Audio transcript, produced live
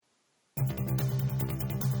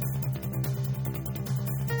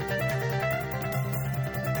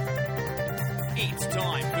It's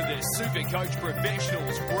time for the Supercoach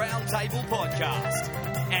Professionals Roundtable Podcast.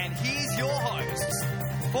 And here's your hosts,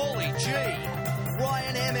 Paulie G,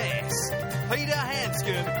 Ryan MS, Peter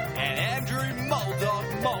Hanscom, and Andrew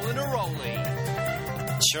Muldog Molinaroli.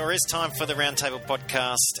 Sure is time for the Roundtable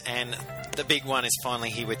Podcast, and the big one is finally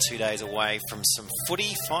here. We're 2 days away from some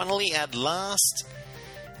footy, finally at last.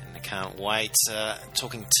 And I can't wait.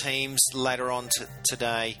 Talking teams later on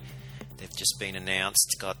today. They've just been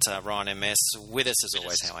announced. Got Ryan MS with us as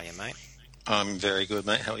always. How are you, mate? I'm very good,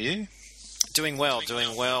 mate. How are you? Doing well.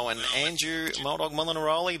 And Andrew Muldog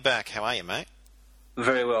Molinaroli back. How are you, mate?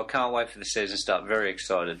 Very well. Can't wait for the season to start. Very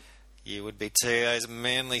excited. You would be too. Those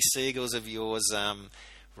Manly Seagulls of yours,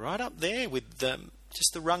 right up there with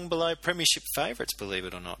just the rung below premiership favourites, believe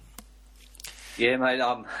it or not. Yeah, mate.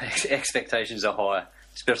 Expectations are high,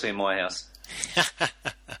 especially in my house.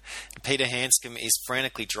 Peter Hanscom is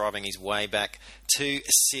frantically driving his way back to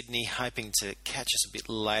Sydney, hoping to catch us a bit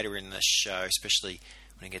later in the show, especially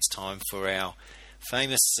when it gets time for our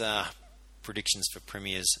famous predictions for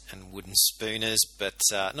premiers and wooden spooners, but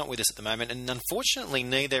not with us at the moment. And unfortunately,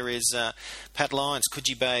 neither is Pat Lyons.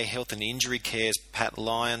 Coogee Bay Health and Injury Care's Pat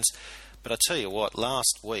Lyons. But I tell you what,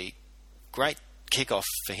 last week, great kick-off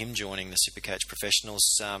for him joining the Supercoach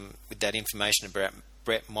Professionals with that information about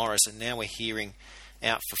Brett Morris, and now we're hearing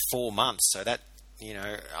out for 4 months. So that,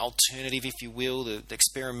 alternative, if you will, the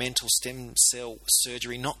experimental stem cell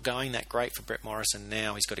surgery, not going that great for Brett Morris, and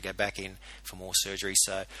now he's got to go back in for more surgery.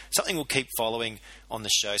 So something we'll keep following on the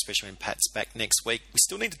show, especially when Pat's back next week. We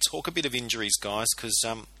still need to talk a bit of injuries, guys, because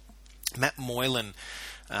Matt Moylan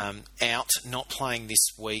out, not playing this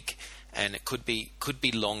week, and it could be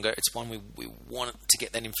longer. It's one we want to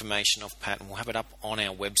get that information off Pat, and we'll have it up on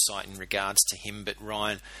our website in regards to him. But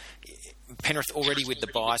Ryan, Penrith already with the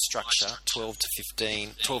bye structure, 12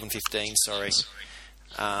 and 15, sorry.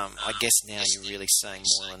 I guess now you're really saying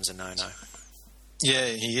Moylan's a no-no. Yeah,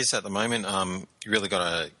 he is at the moment. You really got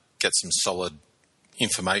to get some solid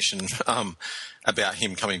information about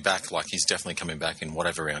him coming back, like he's definitely coming back in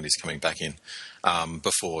whatever round he's coming back in,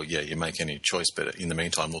 before you make any choice. But in the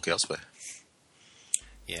meantime, look elsewhere.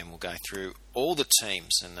 Yeah, and we'll go through all the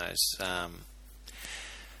teams and those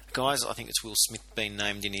guys. I think it's Will Smith being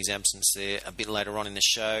named in his absence there a bit later on in the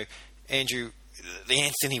show. Andrew, the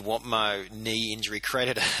Anthony Watmough knee injury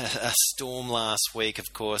created a storm last week.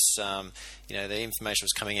 Of course, the information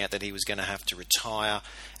was coming out that he was going to have to retire.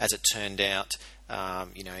 As it turned out,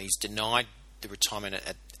 he's denied the retirement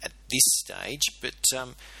at this stage, but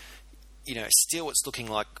still it's looking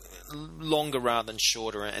like longer rather than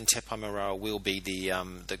shorter, and Tepai Moeroa will be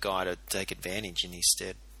the guy to take advantage in his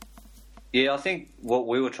stead. Yeah, I think what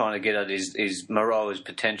we were trying to get at is Moeroa's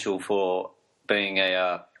potential for being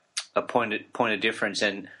a point of difference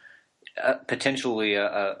and potentially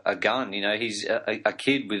a gun. He's a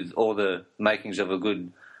kid with all the makings of a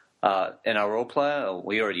good NRL player.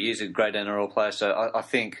 He already is a great NRL player, so I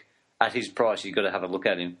think at his price you've got to have a look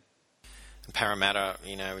at him. Parramatta,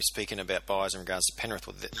 we're speaking about buys in regards to Penrith.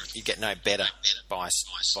 You get no better buy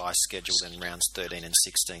schedule than rounds 13 and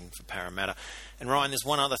 16 for Parramatta. And Ryan, there's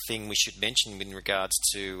one other thing we should mention in regards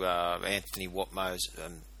to Anthony Watmough's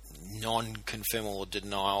non-confirmal or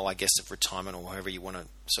denial, I guess, of retirement, or however you want to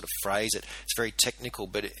sort of phrase it. It's very technical,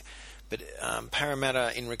 but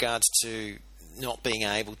Parramatta, in regards to not being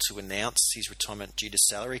able to announce his retirement due to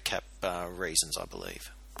salary cap reasons, I believe.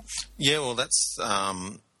 Yeah, well, that's...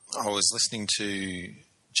 I was listening to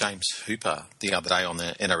James Hooper the other day on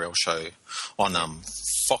the NRL show on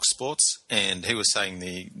Fox Sports, and he was saying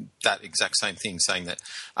that exact same thing, saying that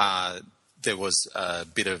there was a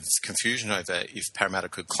bit of confusion over if Parramatta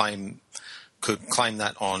could claim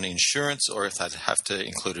that on insurance, or if they'd have to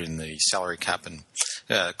include it in the salary cap, and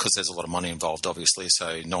because there's a lot of money involved, obviously,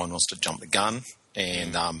 so no one wants to jump the gun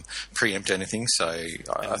and preempt anything. So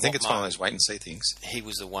I think it's one of those wait-and-see things. He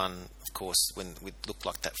was the one, of course, when it looked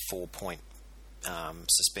like that 4-point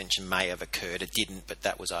suspension may have occurred. It didn't, but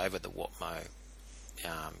that was over the Watmough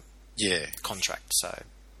contract. So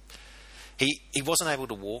he wasn't able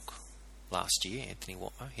to walk last year, Anthony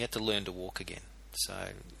Watmough. He had to learn to walk again. So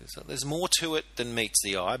there's more to it than meets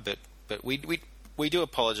the eye, but we do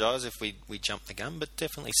apologise if we jump the gun, but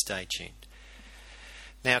definitely stay tuned.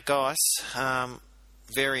 Now, guys,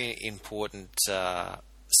 very important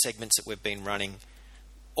segments that we've been running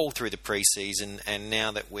all through the pre-season, and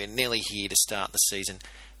now that we're nearly here to start the season,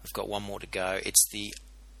 we've got one more to go. It's the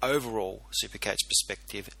overall Supercoach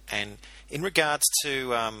perspective, and in regards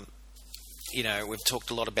to, we've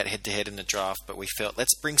talked a lot about head-to-head in the draft, but we felt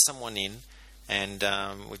let's bring someone in, and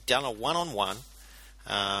we've done a one-on-one.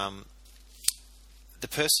 The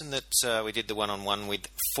person that we did the one-on-one with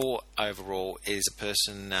for overall is a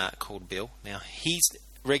person called Bill. Now, his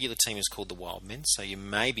regular team is called the Wildmen, so you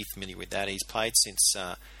may be familiar with that. He's played since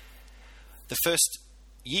the first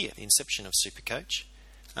year, the inception of Supercoach,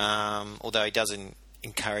 although he doesn't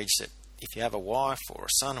encourage that if you have a wife or a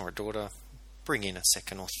son or a daughter, bring in a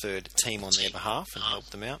second or third team on their behalf and help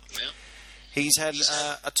them out. He's had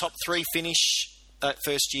a top 3 finish that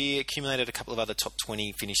first year, accumulated a couple of other top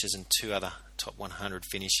 20 finishes and 2 other top 100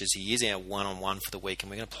 finishes. He is our one-on-one for the week,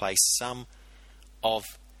 and we're going to play some of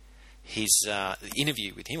his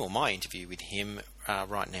interview with him, or my interview with him,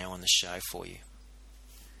 right now on the show for you.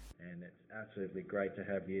 And it's absolutely great to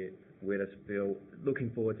have you with us, Bill.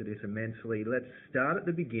 Looking forward to this immensely. Let's start at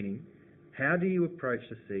the beginning. How do you approach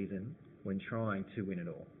the season when trying to win it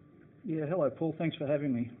all? Yeah, hello, Paul. Thanks for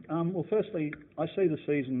having me. Well, firstly, I see the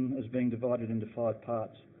season as being divided into 5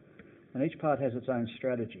 parts, and each part has its own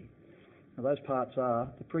strategy. Now, those parts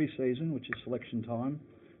are the pre-season, which is selection time,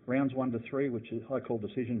 rounds 1 to 3, which is I call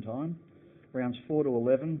decision time, rounds 4 to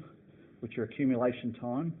 11, which are accumulation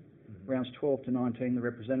time, rounds 12 to 19, the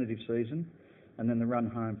representative season, and then the run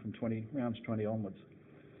home from rounds 20 onwards.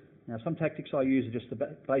 Now, some tactics I use are just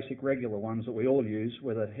the basic regular ones that we all use,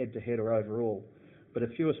 whether head-to-head or overall, but a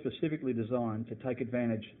few are specifically designed to take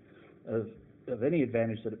advantage of any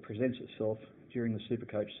advantage that it presents itself during the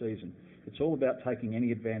Supercoach season. It's all about taking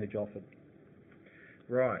any advantage off it.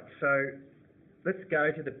 Right, so let's go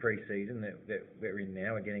to the pre-season that we're in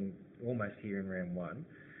now. We're getting almost here in round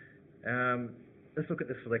 1. Let's look at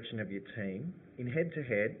the selection of your team. In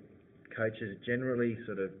head-to-head, coaches generally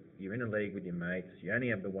you're in a league with your mates, you only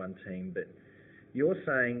have the one team, but you're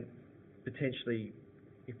saying potentially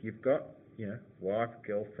if you've got, wife,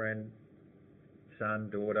 girlfriend, son,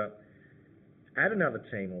 daughter, add another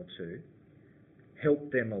team or 2,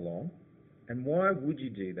 help them along. And why would you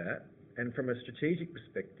do that? And from a strategic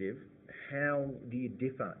perspective, how do you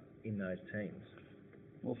differ in those teams?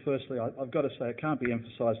 Well, firstly, I've got to say it can't be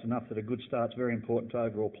emphasised enough that a good start's very important to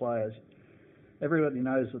overall players. Everybody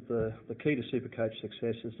knows that the key to Supercoach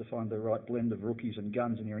success is to find the right blend of rookies and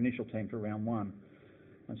guns in your initial team for round 1.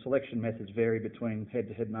 And selection methods vary between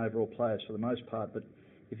head-to-head and overall players for the most part, but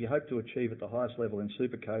if you hope to achieve at the highest level in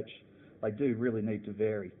Supercoach, they do really need to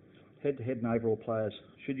vary. Head-to-head and overall players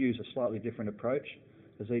should use a slightly different approach,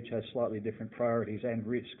 as each has slightly different priorities and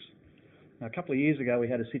risks. Now, a couple of years ago, we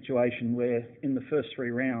had a situation where in the first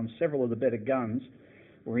 3 rounds, several of the better guns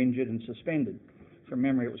were injured and suspended. From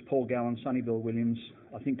memory, it was Paul Gallen, Sonny Bill Williams,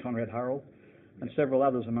 I think Conrad Hurrell, and several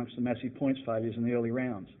others amongst the massive points failures in the early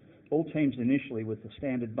rounds. All teams initially with the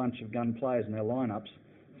standard bunch of gun players in their lineups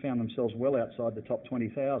found themselves well outside the top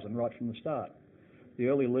 20,000 right from the start. The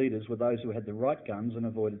early leaders were those who had the right guns and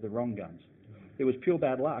avoided the wrong guns. It was pure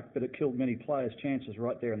bad luck, but it killed many players' chances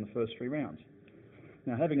right there in the first 3 rounds.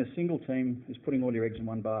 Now, having a single team is putting all your eggs in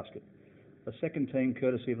one basket. A second team,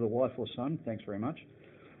 courtesy of the wife or son, thanks very much,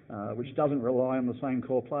 which doesn't rely on the same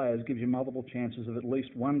core players, gives you multiple chances of at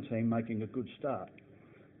least one team making a good start.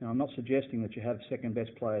 Now, I'm not suggesting that you have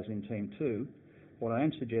second-best players in Team 2. What I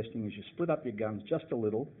am suggesting is you split up your guns just a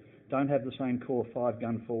little. Don't have the same core 5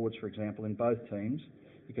 gun forwards, for example, in both teams.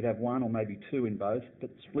 You could have 1 or maybe 2 in both, but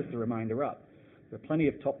split the remainder up. There are plenty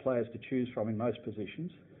of top players to choose from in most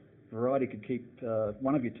positions. Variety could keep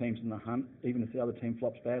one of your teams in the hunt, even if the other team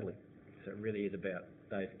flops badly. So it really is about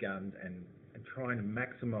those guns and trying to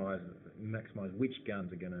maximise which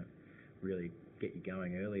guns are going to really get you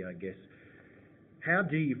going early, I guess. How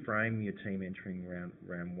do you frame your team entering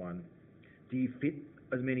round 1? Do you fit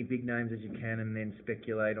as many big names as you can and then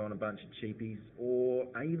speculate on a bunch of cheapies? Or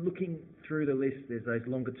are you looking through the list? There's those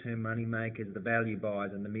longer-term money makers, the value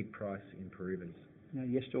buys and the mid-price improvers.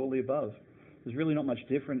 Yes to all the above. There's really not much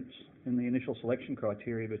difference in the initial selection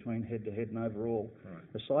criteria between head-to-head and overall,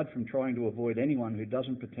 right, aside from trying to avoid anyone who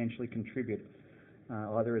doesn't potentially contribute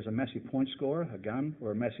either as a massive point scorer, a gun,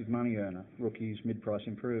 or a massive money earner, rookies, mid-price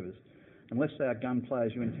improvers. Unless they are gun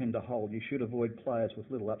players you intend to hold, you should avoid players with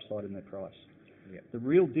little upside in their price. Yep. The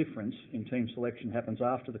real difference in team selection happens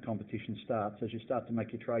after the competition starts, as you start to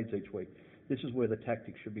make your trades each week. This is where the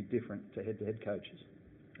tactics should be different to head-to-head coaches.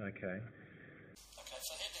 Okay, for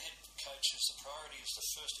head-to-head coaches, the priority is the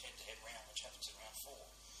first head-to-head round, which happens in round 4.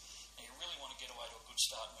 Now, you really want to get away to a good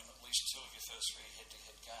start and win at least 2 of your first 3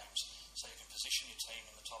 head-to-head games, so you can position your team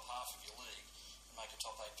in the top half of your league and make a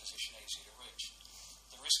top 8 position easy to reach.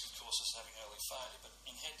 The risk, of course, is having early failure, but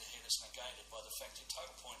in head-to-head it's negated by the fact your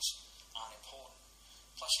total points aren't important.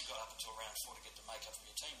 Plus, you've got up until round 4 to get the makeup of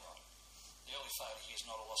your team right. The early failure here is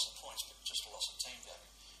not a loss of points, but just a loss of team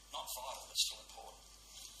value. Not vital, but still important.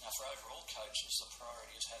 Now, for overall coaches, the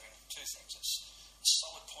priority is having two things. It's a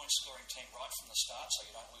solid point-scoring team right from the start so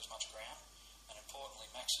you don't lose much ground, and importantly,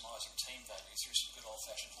 maximising team value through some good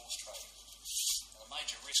old-fashioned horse trading. Now, the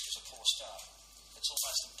major risk is a poor start. It's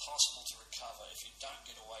almost impossible to recover if you don't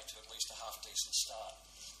get away to at least a half-decent start,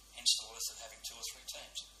 hence the worth of having two or three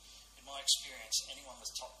teams. In my experience, anyone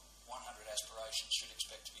with top 100 aspirations should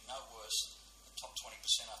expect to be no worse than top 20%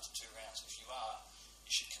 after 2 rounds. If you are,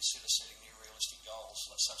 you should consider setting new realistic goals,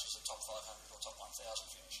 such as the top 500 or top 1,000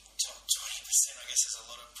 finish. Top 20%, I guess there's a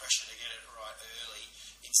lot of pressure to get it right early.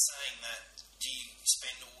 In saying that, do you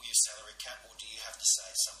spend all your salary cap, or do you have to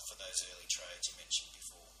save some for those early trades you mentioned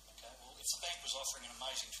before? Okay, well, if the bank was offering an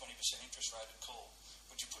amazing 20% interest rate at call,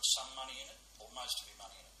 would you put some money in it, or most of your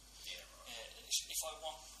money in it? Yeah, right. If I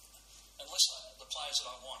want, unless the players that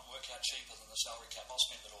I want work out cheaper than the salary cap, I'll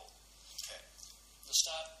spend it all. Okay. The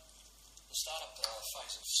startup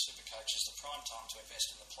phase of Supercoach is the prime time to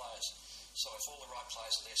invest in the players. So if all the right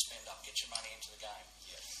players are there, spend up, get your money into the game.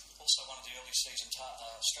 Yeah. Also, one of the early season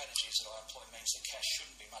strategies that I employ means that cash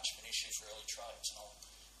shouldn't be much of an issue for early trades, and I'll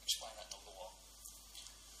explain that in a little while.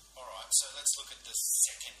 All right, so let's look at the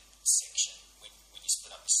second section when you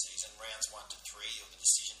split up the season, rounds 1 to 3, or the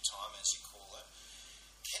decision time as you call it.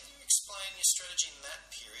 Can you explain your strategy in that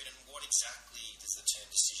period, and what exactly does the term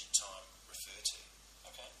decision time refer to?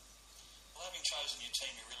 Okay. Well, having chosen your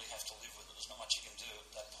team, you really have to live with it. There's not much you can do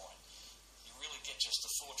at that point. You really get just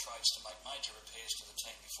the 4 trades to make major repairs to the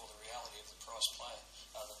team before the reality of the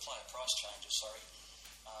player price changes,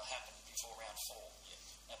 happen before round 4. Yeah.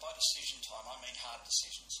 Now, by decision time, I mean hard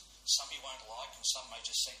decisions. Some you won't like, and some may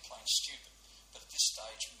just seem plain stupid. But at this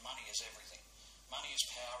stage, money is everything. Money is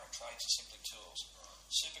power, and trades are simply tools.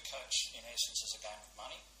 Supercoach, in essence, is a game of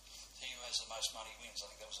money. He who has the most money wins. I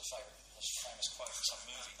think that was a famous quote from some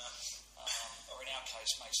movie. Or in our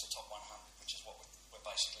case, makes the top 100, which is what we're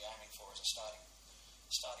basically aiming for as a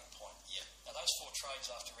starting point. Yeah. Now, those 4 trades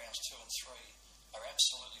after rounds 2 and 3 are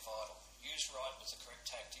absolutely vital. Used right with the correct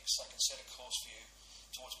tactics, they can set a course for you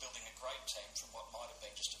towards building a great team from what might have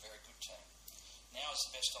been just a very good team. Now is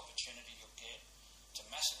the best opportunity you'll get to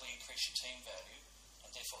massively increase your team value,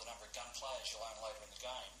 and therefore the number of gun players you'll own later in the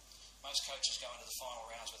game. Most coaches go into the final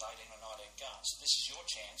rounds with 18 or 19 guns. This is your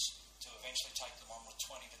chance to eventually take them on with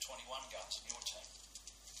 20 to 21 guns in your team.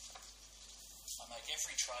 I make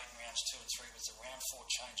every trade in rounds 2 and 3 with the round 4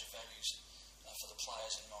 change of values for the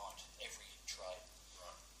players in mind. Every trade.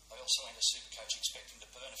 Right. I also enter Supercoach expecting to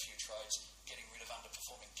burn a few trades, getting rid of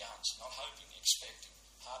underperforming guns, not hoping, expecting.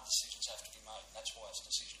 Hard decisions have to be made, and that's why it's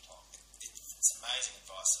decision time. It's amazing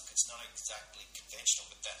advice. Look, it's not exactly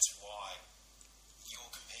conventional, but that's why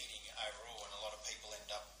you're competing overall, and a lot of people end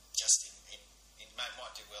up just in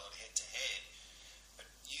might do well at head-to-head, but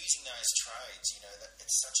using those trades, that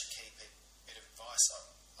it's such a key bit of advice.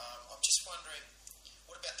 I'm just wondering,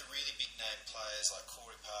 what about the really big-name players like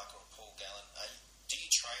Corey Parker or Paul Gallen? Do you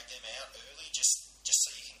trade them out early just so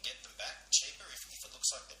you can get them back cheaper if it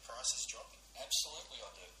looks like their price is dropping? Absolutely,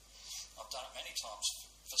 I do. I've done it many times.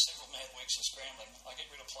 For several mad weeks of scrambling, I get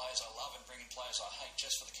rid of players I love and bring in players I hate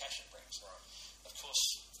just for the cash it brings. Right. Of course,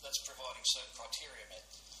 that's providing certain criteria met.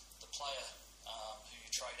 The player who you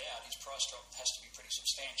trade out, his price drop has to be pretty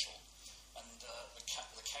substantial, and the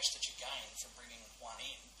cash that you gain from bringing one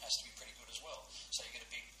in has to be pretty good as well. So you get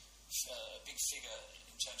a big figure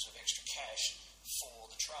in terms of extra cash for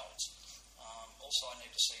the trades. Also, I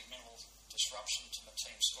need to see minimal disruption to my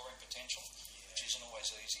team's scoring potential, which isn't always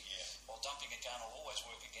easy. Yeah. While dumping a gun will always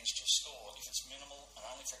work against your score, if it's minimal and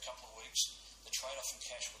only for a couple of weeks, the trade-off in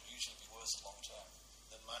cash will usually be worth it long term.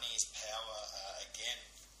 The money is power. Again,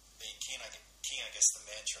 being king, I guess the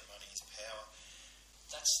mantra, money is power.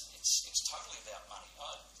 It's totally about money.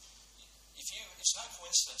 It's no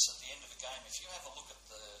coincidence at the end of the game, if you have a look at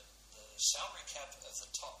the salary cap of the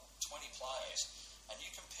top 20 players, and you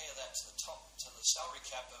compare that to the salary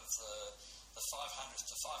cap of the 500th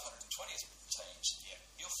to 520th teams,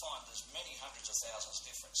 you'll find there's many hundreds of thousands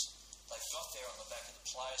difference. They've got there on the back of the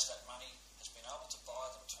players. That money has been able to buy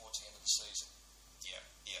them towards the end of the season.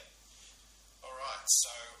 Yeah. All right,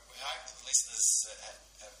 so we hope that the listeners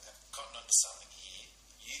have gotten onto something here.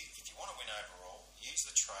 If you want to win overall, use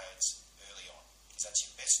the trades early on, because that's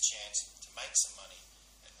your best chance to make some money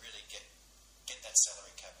and really get that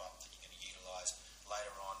salary cap up that you're going to utilise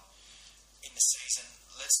later on in the season.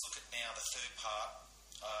 Let's look at now the third part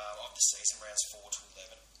of the season, rounds 4 to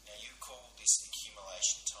 11. Now, you call this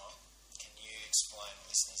accumulation time. Can you explain to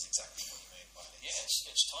listeners exactly what you mean by this?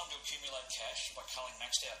 Yeah, it's time to accumulate cash by culling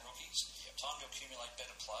maxed out rookies. Yep. Time to accumulate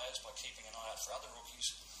better players by keeping an eye out for other rookies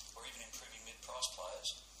or even improving mid-price players.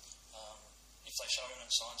 if they show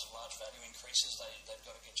imminent signs of large value increases, they've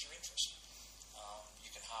got to get your interest. You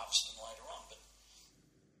can harvest them later on, but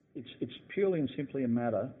it's purely and simply a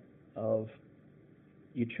matter of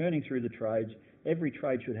you churning through the trades. Every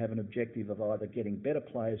trade should have an objective of either getting better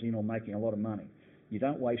players in or making a lot of money. You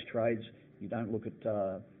don't waste trades. You don't look at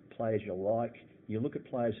players you like. You look at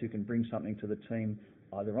players who can bring something to the team,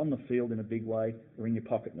 either on the field in a big way or in your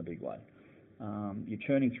pocket in a big way. You're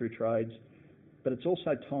churning through trades, but it's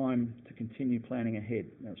also time to continue planning ahead.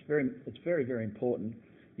 Now, it's very, very important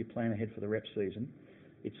you plan ahead for the rep season.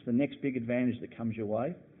 It's the next big advantage that comes your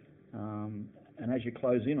way, and as you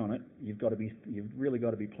close in on it, you've really got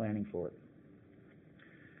to be planning for it.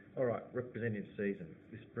 All right, representative season.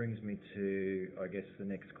 This brings me to, I guess, the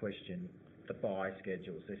next question. The bye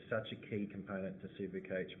schedules. They're such a key component to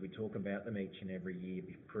Supercoach. We talk about them each and every year,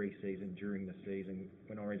 pre-season, during the season,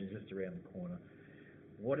 when Origin's just around the corner.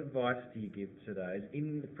 What advice do you give to those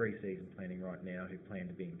in the pre-season planning right now who plan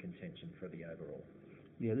to be in contention for the overall?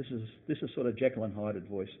 Yeah, this is sort of Jekyll and Hyde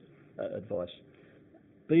advice.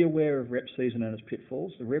 Be aware of rep season and its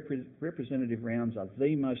pitfalls. The representative rounds are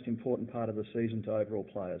the most important part of the season to overall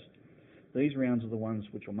players. These rounds are the ones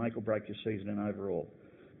which will make or break your season and overall.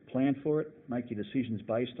 Plan for it, make your decisions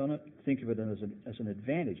based on it, think of it as an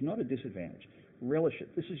advantage, not a disadvantage. Relish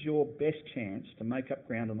it. This is your best chance to make up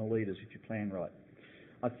ground on the leaders if you plan right.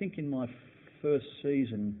 I think in my first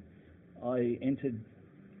season, I entered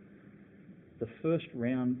the first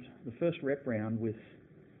rep round with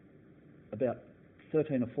about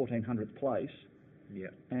 13 or 1400th place. Yeah.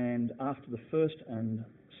 And after the first and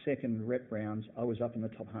second rep rounds, I was up in the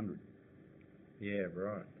top 100. Yeah,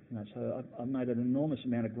 right. So I made an enormous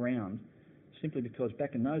amount of ground simply because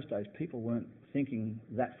back in those days, people weren't thinking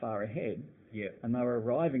that far ahead. Yeah. And they were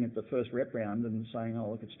arriving at the first rep round and saying,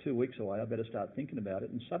 oh, look, it's 2 weeks away, I better start thinking about it.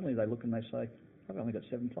 And suddenly they look and they say, I've only got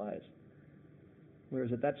 7 players.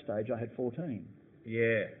 Whereas at that stage, I had 14.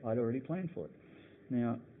 Yeah. I'd already planned for it.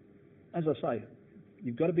 Now, as I say,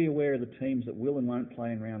 you've got to be aware of the teams that will and won't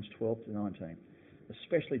play in rounds 12 to 19,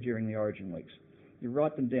 especially during the Origin weeks. You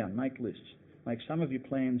write them down, make lists. Make some of your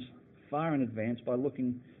plans far in advance by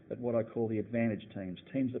looking at what I call the advantage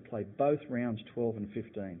teams that play both rounds 12 and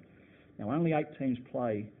 15. Now, only 8 teams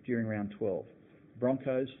play during round 12.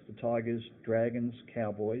 Broncos, the Tigers, Dragons,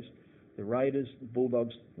 Cowboys, the Raiders, the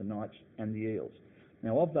Bulldogs, the Knights, and the Eels.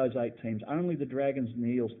 Now, of those 8 teams, only the Dragons and the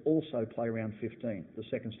Eels also play round 15, the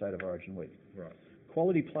second State of Origin week. Right.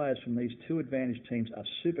 Quality players from these 2 advantage teams are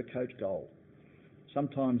Supercoach gold.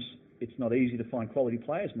 Sometimes it's not easy to find quality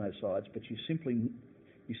players in those sides, but you simply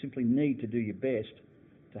need to do your best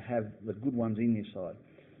to have the good ones in your side.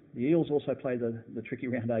 The Eels also play the tricky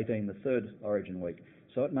round 18, the third Origin week,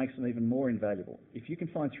 so it makes them even more invaluable. If you can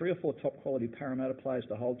find 3 or 4 top quality Parramatta players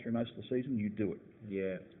to hold through most of the season, you do it.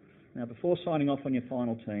 Yeah. Now, before signing off on your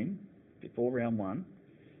final team, before round 1,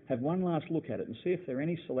 have one last look at it and see if there are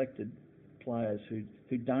any selected players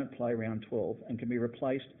who don't play round 12 and can be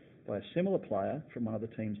replaced by a similar player from one of the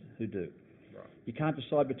teams who do. Right. You can't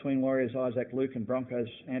decide between Warriors Isaac Luke and Broncos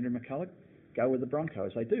Andrew McCulloch. Go with the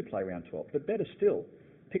Broncos. They do play round 12. But better still,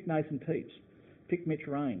 pick Nathan Peets. Pick Mitch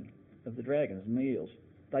Rain of the Dragons and the Eels.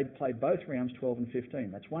 They play both rounds 12 and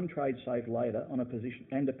 15. That's 1 trade saved later on a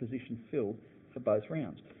position filled for both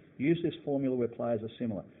rounds. Use this formula where players are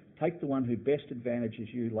similar. Take the one who best advantages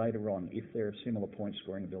you later on if they're of similar point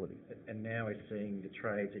scoring ability. And now we're seeing the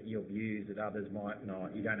trades that you've used that others might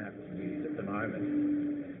not. You don't have to use at the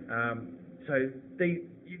moment. So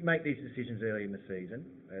you make these decisions early in the season,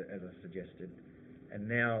 as I suggested, and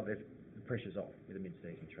now the pressure's off with a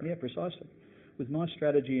mid-season trade. Yeah, precisely. With my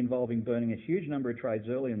strategy involving burning a huge number of trades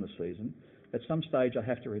early in the season, at some stage I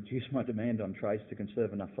have to reduce my demand on trades to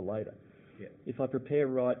conserve enough for later. Yeah. If I prepare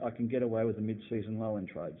right, I can get away with a mid-season lull in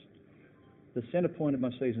trades. The centre point of my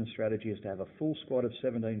season strategy is to have a full squad of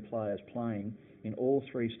 17 players playing in all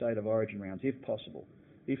 3 State of Origin rounds, if possible.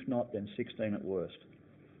 If not, then 16 at worst.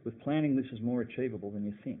 With planning, this is more achievable than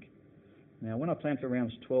you think. Now, when I plan for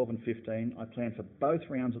rounds 12 and 15, I plan for both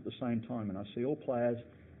rounds at the same time, and I see all players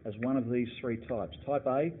as one of these 3 types. Type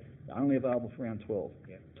A, only available for round 12.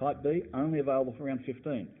 Yeah. Type B, only available for round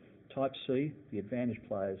 15. Type C, the advantage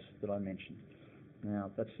players that I mentioned. Now,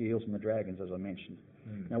 that's the Eels and the Dragons, as I mentioned.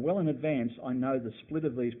 Now, well in advance, I know the split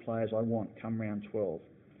of these players I want come round 12.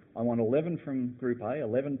 I want 11 from Group A,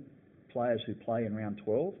 11 players who play in round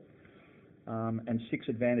 12, and 6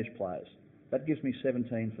 advantage players. That gives me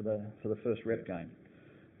 17 for the first rep game.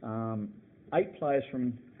 8 players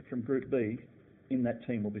from Group B in that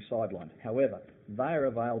team will be sidelined. However, they are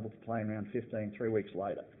available to play in round 15 3 weeks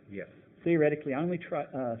later. Yeah. Theoretically, only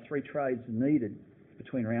 3 trades needed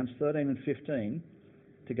between rounds 13 and 15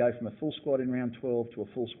 to go from a full squad in round 12 to a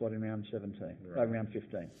full squad in round 17, round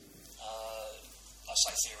 15. I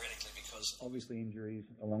say theoretically because Obviously, injuries,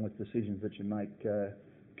 along with decisions that you make,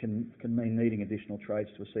 can mean needing additional trades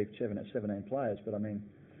to receive 17 players. But I mean,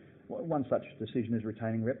 one such decision is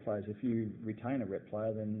retaining rep players. If you retain a rep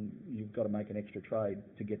player, then you've got to make an extra trade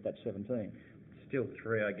to get that 17. Still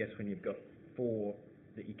 3, I guess, when you've got 4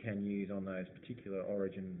 that you can use on those particular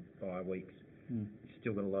Origin bye weeks. You've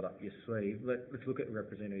still got a lot up your sleeve. Let's look at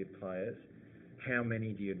representative players. How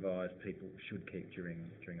many do you advise people should keep during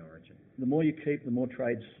Origin? The more you keep, the more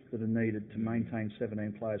trades that are needed to maintain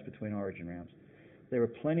 17 players between Origin rounds. There are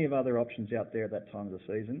plenty of other options out there at that time of the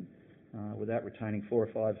season without retaining 4 or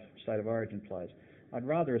 5 State of Origin players. I'd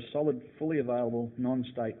rather a solid, fully available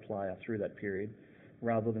non-state player through that period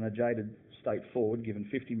rather than a jaded state forward given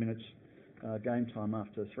 50 minutes game time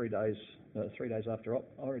after 3 days after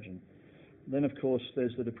Origin. Then, of course,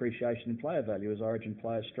 there's the depreciation in player value as Origin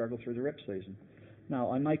players struggle through the rep season.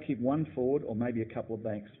 Now, I may keep 1 forward or maybe a couple of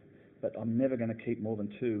banks, but I'm never going to keep more than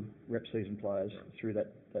 2 rep season players through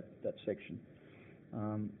that section.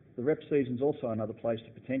 The rep season's also another place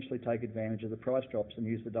to potentially take advantage of the price drops and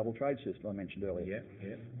use the double trade system I mentioned earlier.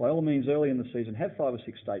 Yeah. By all means, early in the season, have 5 or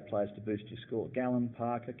 6 state players to boost your score. Gallen,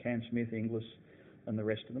 Parker, Cam Smith, Inglis, and the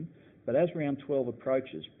rest of them. But as round 12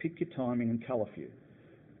 approaches, pick your timing and colour for you.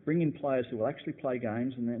 Bring in players who will actually play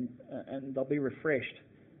games, and they'll be refreshed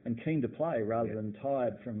and keen to play rather than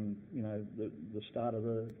tired from the start of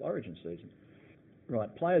the Origin season.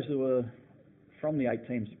 Right, players who are from the 8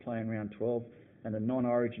 teams that play in round 12 and the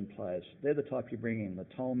non-Origin players, they're the type you bring in, the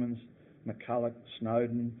Tolmans, McCulloch,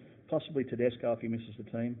 Snowden, possibly Tedesco if he misses the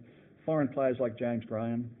team, foreign players like James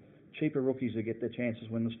Graham, cheaper rookies who get their chances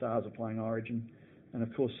when the Stars are playing Origin, and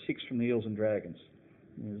of course 6 from the Eels and Dragons.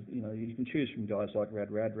 You can choose from guys like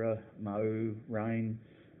Radradra, Mo, Rain,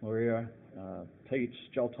 Moria, Peets,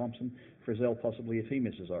 Joel Thompson, Frizzell possibly if he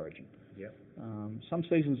misses Origin. Yep. Some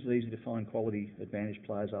seasons it's easy to find quality advantage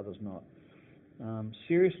players, others not.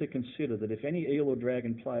 Seriously consider that if any Eel or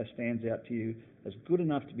Dragon player stands out to you as good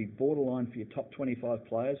enough to be borderline for your top 25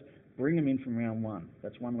 players, bring them in from round 1.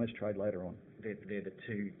 That's one less trade later on. They're the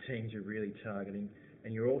 2 teams you're really targeting,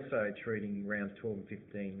 and you're also treating rounds 12 and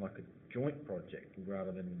 15 like a joint project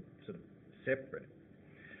rather than sort of separate.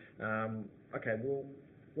 Okay, well,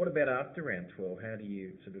 what about after round 12? How do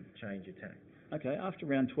you sort of change your tack? Okay, after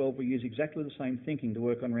round 12 we use exactly the same thinking to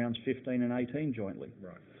work on rounds 15 and 18 jointly.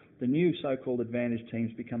 Right. The new so-called advantage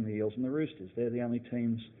teams become the Eels and the Roosters. They're the only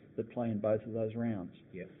teams that play in both of those rounds.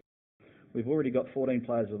 Yep. We've already got 14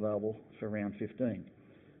 players available for round 15,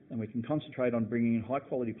 and we can concentrate on bringing in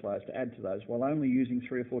high-quality players to add to those while only using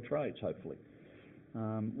 3 or 4 trades, hopefully.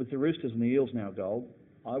 With the Roosters and the Eels now gold,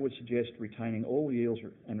 I would suggest retaining all the Eels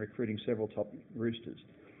and recruiting several top Roosters.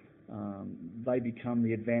 They become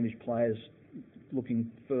the advantage players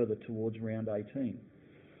looking further towards round 18.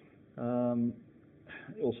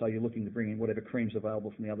 Also, you're looking to bring in whatever cream's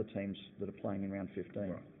available from the other teams that are playing in round 15.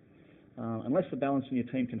 Right. Unless the balance in your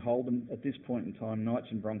team can hold them, at this point in time, Knights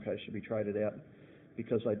and Broncos should be traded out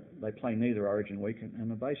because they play neither Origin week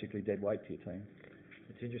and are basically dead weight to your team.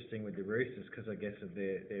 It's interesting with the Roosters because I guess of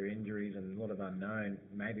their injuries and a lot of unknown,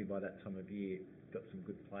 maybe by that time of year, you've got some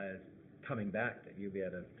good players coming back that you'll be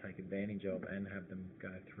able to take advantage of and have them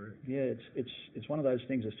go through. Yeah, it's one of those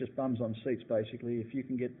things that's just bums on seats, basically. If you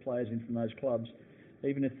can get players in from those clubs,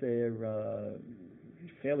 even if they're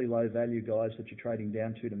fairly low value guys that you're trading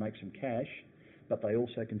down to make some cash, but they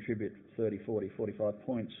also contribute 30, 40, 45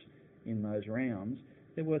 points in those rounds,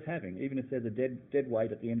 they're worth having, even if they're the dead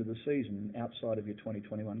weight at the end of the season outside of your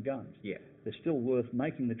 2021 guns. Yeah. They're still worth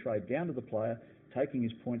making the trade down to the player, taking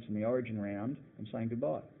his points in the Origin round and saying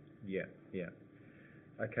goodbye. Yeah.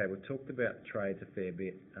 Okay, we've talked about trades a fair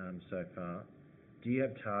bit so far. Do you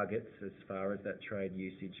have targets as far as that trade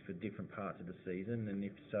usage for different parts of the season? And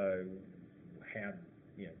if so, how,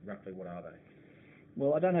 roughly what are they?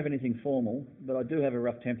 Well, I don't have anything formal, but I do have a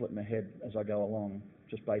rough template in my head as I go along,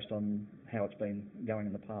 just based on how it's been going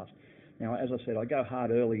in the past. Now, as I said, I go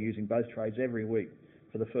hard early using both trades every week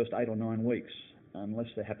for the first 8 or 9 weeks, unless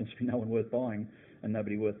there happens to be no one worth buying and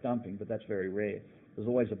nobody worth dumping, but that's very rare. There's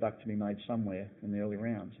always a buck to be made somewhere in the early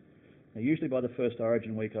rounds. Now, usually by the first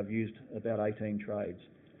Origin week, I've used about 18 trades.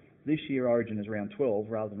 This year, Origin is round 12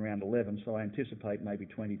 rather than round 11, so I anticipate maybe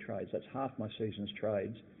 20 trades. That's half my season's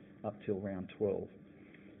trades up till round 12.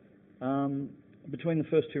 Between the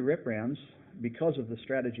first 2 rep rounds, because of the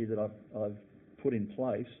strategy that I've put in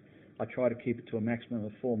place, I try to keep it to a maximum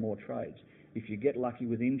of 4 more trades. If you get lucky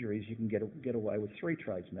with injuries, you can get away with 3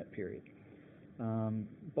 trades in that period.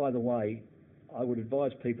 By the way, I would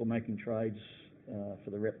advise people making trades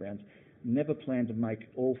for the rep rounds, never plan to make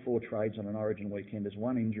all 4 trades on an Origin weekend, as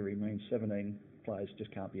one injury means 17 players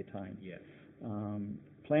just can't be attained. Yeah.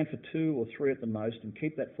 Plan for 2 or 3 at the most, and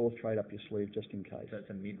keep that 4th trade up your sleeve just in case. So it's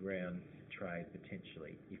a mid-round trade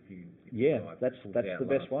potentially if you that's the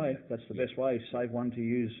best way. That's the best way. Save one to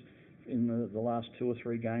use in the last 2 or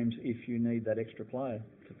 3 games if you need that extra player.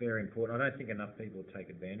 It's very important. I don't think enough people take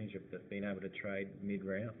advantage of being able to trade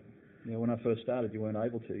mid-round. Yeah, when I first started, you weren't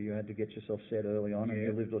able to. You had to get yourself set early on, and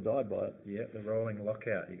you lived or died by it. Yeah, the rolling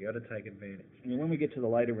lockout. You got to take advantage. And when we get to the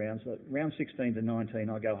later rounds, round 16 to 19,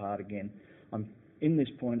 I go hard again. In this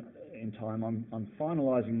point in time, I'm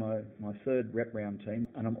finalising my 3rd rep round team,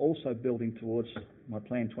 and I'm also building towards my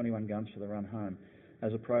planned 21 guns for the run home.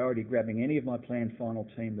 As a priority, grabbing any of my planned final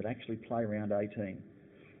team that actually play round 18.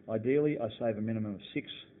 Ideally, I save a minimum of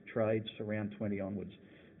 6 trades for round 20 onwards.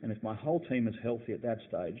 And if my whole team is healthy at that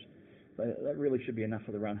stage, that really should be enough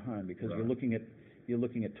for the run home, because you're looking at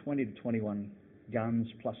 20 to 21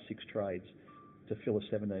 guns plus 6 trades to fill a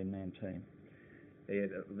 17-man team. Yeah,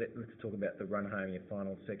 let's talk about the run home, your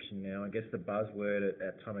final section now. I guess the buzzword at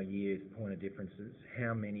that time of year is point of differences.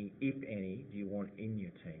 How many, if any, do you want in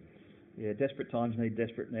your team? Yeah, desperate times need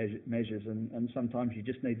desperate measures, and sometimes you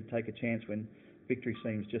just need to take a chance when victory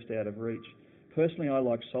seems just out of reach. Personally, I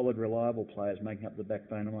like solid, reliable players making up the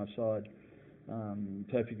backbone of my side.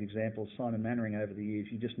 Perfect example, Simon Mannering over the years.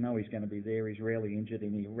 You just know he's going to be there. He's rarely injured,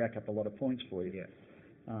 and he'll rack up a lot of points for you. Yeah.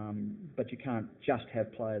 But you can't just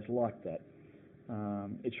have players like that.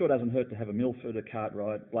 It sure doesn't hurt to have a Milford, a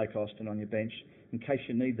Cartwright, Blake Austin on your bench in case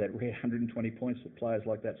you need that rare 120 points that players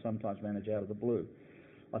like that sometimes manage out of the blue.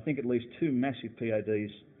 I think at least 2 massive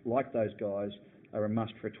PODs like those guys are a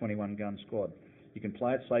must for a 21-gun squad. You can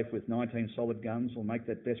play it safe with 19 solid guns, or make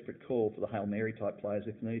that desperate call for the Hail Mary type players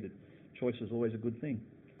if needed. Choice is always a good thing.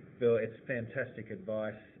 Bill, it's fantastic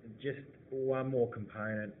advice. Just one more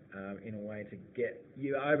component in a way to get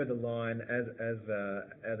you over the line as our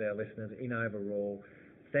listeners in overall.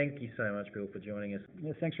 Thank you so much, Bill, for joining us.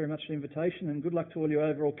 Yeah, thanks very much for the invitation, and good luck to all your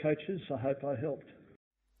overall coaches. I hope I helped.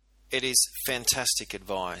 It is fantastic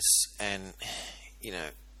advice, and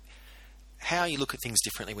how you look at things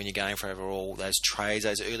differently when you're going for overall, those trades,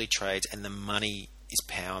 those early trades, and the money is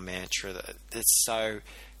power mantra. That's so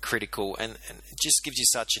critical, and it just gives you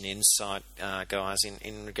such an insight, guys,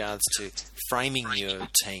 in regards to framing your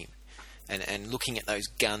team and looking at those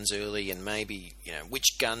guns early, and maybe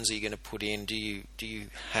which guns are you going to put in. Do you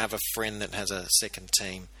have a friend that has a second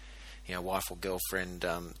team, wife or girlfriend,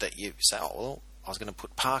 that you say, oh well, I was going to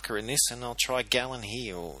put Parker in this, and I'll try Gallen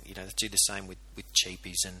here, or do the same with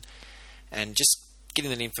cheapies, and just getting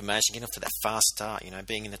that information, getting off to that fast start,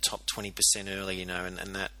 being in the top 20% early,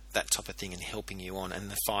 and that type of thing, and helping you on, and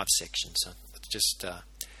the 5 sections. So it's just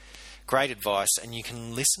great advice, and you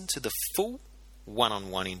can listen to the full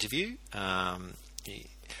one-on-one interview on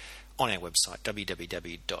our website,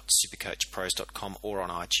 www.supercoachpros.com, or on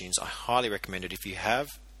iTunes. I highly recommend it. If you have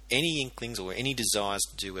any inklings or any desires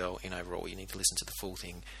to do well in overall, you need to listen to the full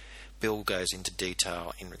thing. Bill goes into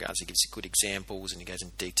detail in regards, he gives you good examples, and he goes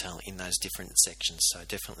into detail in those different sections, so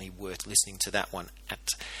definitely worth listening to that one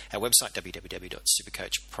at our website,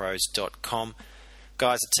 www.supercoachpros.com.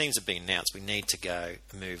 Guys, the teams have been announced. We need to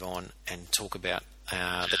move on and talk about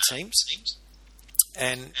the teams.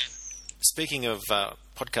 And speaking of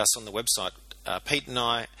podcasts on the website, Pete and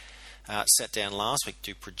I sat down last week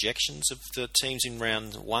to do projections of the teams in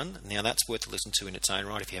round 1. Now, that's worth a listen to in its own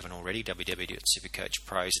right if you haven't already,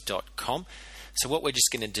 www.supercoachpros.com. So what we're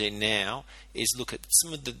just going to do now is look at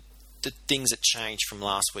some of the things that changed from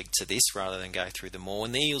last week to this, rather than go through them all.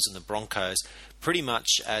 And the Eels and the Broncos, pretty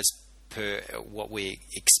much as per what we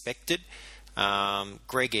expected.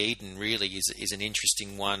 Greg Eden really is an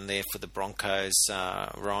interesting one there for the Broncos,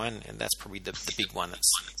 Ryan, and that's probably the big one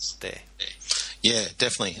that's there. Yeah,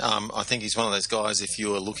 definitely. I think he's one of those guys, if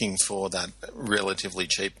you are looking for that relatively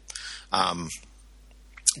cheap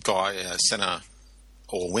guy, centre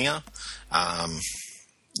or winger, I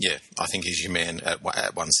think he's your man at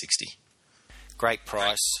 160. Great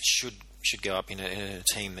price. Should go up in a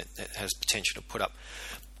team that has potential to put up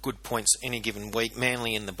good points any given week.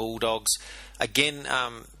 Manly and the Bulldogs. Again,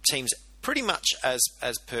 teams pretty much as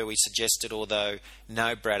per we suggested, although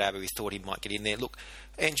no Brad Abbey, we thought he might get in there. Look,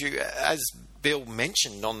 Andrew, as Bill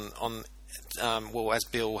mentioned as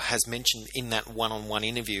Bill has mentioned in that one-on-one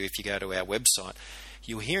interview, if you go to our website,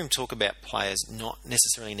 you'll hear him talk about players not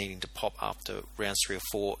necessarily needing to pop after rounds 3 or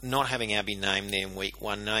 4, not having Abbey named there in week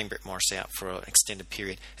 1, knowing Brett Morris out for an extended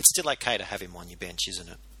period. It's still okay to have him on your bench, isn't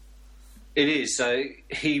it? It is. So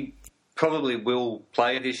he probably will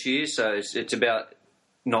play this year, so it's about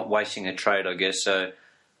not wasting a trade, I guess. So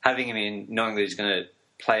having him in, knowing that he's going to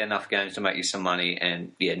play enough games to make you some money,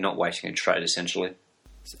 and not wasting a trade essentially.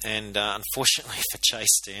 And unfortunately for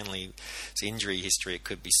Chase Stanley's injury history, it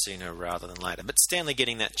could be sooner rather than later. But Stanley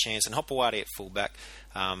getting that chance, and Hopewadi at fullback.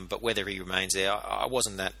 But whether he remains there, I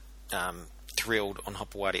wasn't that thrilled on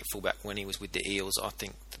Hopewadi at fullback when he was with the Eels. I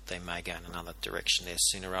think that they may go in another direction there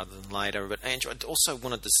sooner rather than later. But Andrew, I also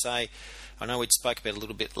wanted to say, I know we spoke about it a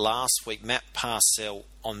little bit last week, Matt Parcell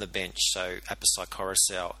on the bench, so Apisai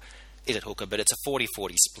Coruscant is at hooker, but it's a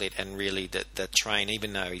 40-40 split, and really the train,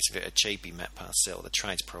 even though he's a cheapie, Matt Parcell, the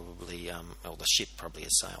train's probably, the ship probably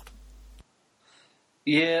has sailed.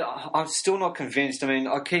 Yeah, I'm still not convinced. I mean,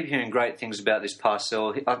 I keep hearing great things about this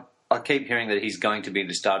Parcell. I keep hearing that he's going to be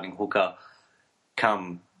the starting hooker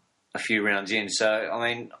come a few rounds in. So,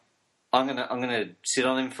 I mean, I'm gonna sit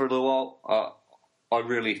on him for a little while. I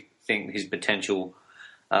really think his potential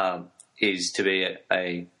is to be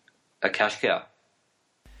a cash cow.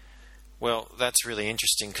 Well, that's really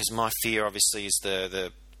interesting, because my fear obviously is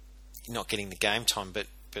the not getting the game time. But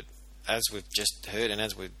as we've just heard, and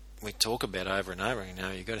as we talk about over and over,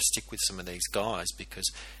 you've got to stick with some of these guys, because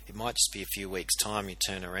it might just be a few weeks' time you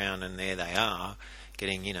turn around and there they are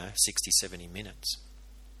getting 60, 70 minutes.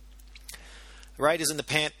 Raiders and the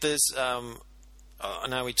Panthers. I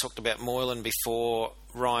know we talked about Moylan before.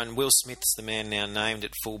 Ryan, Will Smith's the man now named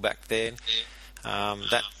at fullback there.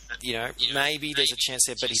 Maybe there's a chance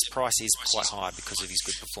there, but his price is quite high because of his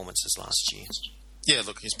good performances last year. Yeah,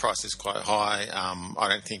 look, his price is quite high. I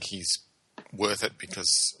don't think he's worth it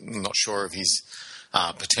because I'm not sure of his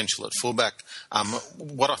potential at fullback.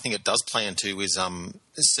 What I think it does play into is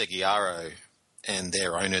Seguiaro and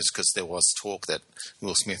their owners, because there was talk that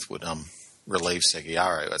Will Smith would relieve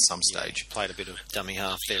Seguiaro at some stage. Played a bit of dummy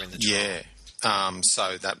half there in the trial. Yeah,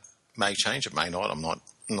 so that may change. It may not. I'm not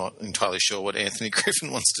entirely sure what Anthony Griffin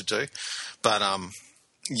wants to do, but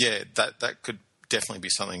that could definitely be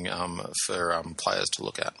something for players to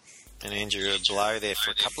look at. And Andrew, a blow there for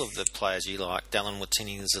a couple of the players you like. Dallin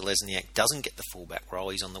Watini-Zelezniak doesn't get the fullback role.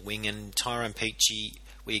 He's on the wing, and Tyrone Peachey,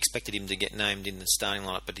 we expected him to get named in the starting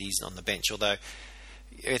lineup, but he's on the bench. Although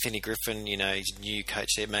Anthony Griffin, he's a new coach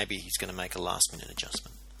there, maybe he's going to make a last-minute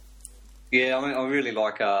adjustment. Yeah, I mean, I really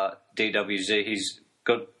like DWZ. He's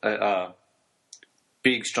got a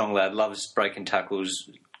big, strong lad, loves breaking tackles,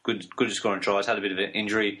 good at scoring tries, had a bit of an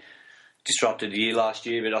injury disrupted year last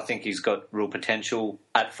year, but I think he's got real potential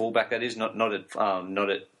at fullback. That is not at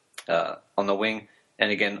on the wing.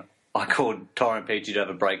 And again, I called Tyrone Peachey to have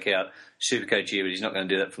a breakout Supercoach year, but he's not going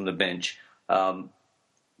to do that from the bench.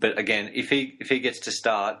 But again, if he gets to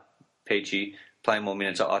start Peachey playing more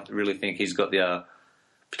minutes, I really think he's got the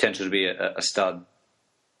potential to be a stud.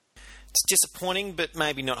 It's disappointing, but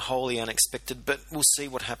maybe not wholly unexpected. But we'll see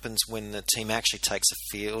what happens when the team actually takes a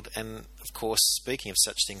field. And, of course, speaking of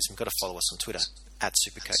such things, we've got to follow us on Twitter,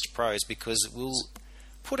 @Supercoachpros, because we'll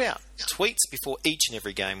put out tweets before each and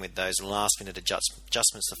every game with those last-minute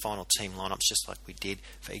adjustments to final team lineups, just like we did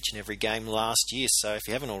for each and every game last year. So if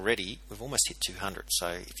you haven't already, we've almost hit 200. So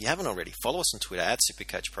if you haven't already, follow us on Twitter,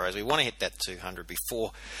 @Supercoachpros. We want to hit that 200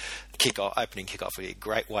 before opening kickoff. Would be a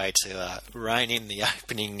great way to rein in the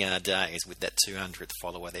opening days with that 200th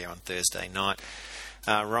follower there on Thursday night.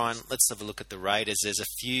 Ryan, let's have a look at the Raiders. There's a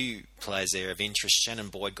few players there of interest. Shannon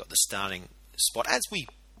Boyd got the starting spot, as we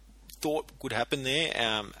thought would happen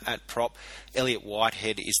there at prop. Elliot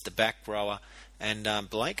Whitehead is the back rower, and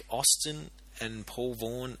Blake Austin and Paul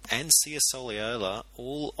Vaughan and Sia Soliola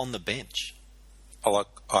all on the bench.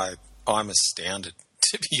 I'm astounded,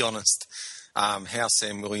 to be honest, how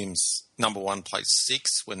Sam Williams, number one, plays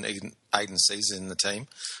 6 when Aiden Caesar in the team,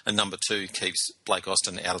 and number 2 keeps Blake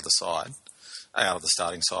Austin out of the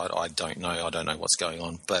starting side. I don't know what's going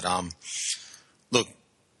on, but look,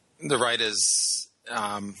 the Raiders.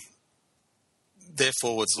 Their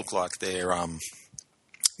forwards look like they're,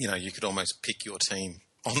 you could almost pick your team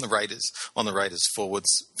on the Raiders forward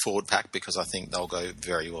pack, because I think they'll go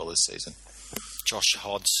very well this season. Josh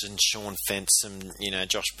Hodgson, Sean Fensom,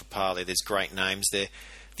 Josh Papali, there's great names there.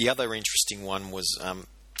 The other interesting one was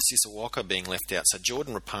Sisawaka being left out. So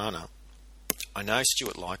Jordan Rapana, I know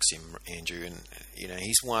Stuart likes him, Andrew, and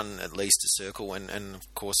he's won at least a circle, and of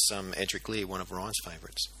course Edric Lear, one of Ryan's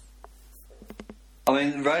favourites. I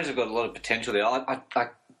mean, the Raiders have got a lot of potential there.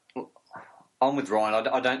 I'm with Ryan.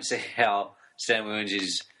 I don't see how Sam Williams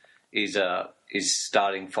is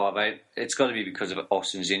starting 5'8". It's got to be because of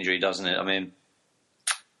Austin's injury, doesn't it? I mean,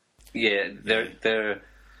 yeah, they're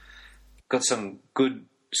got some good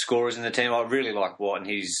scorers in the team. I really like White, and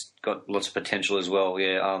he's got lots of potential as well.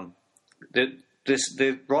 Yeah,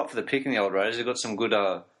 they're right for the pick in the old Raiders. They've got some good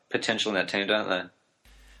potential in that team, don't they?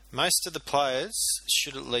 Most of the players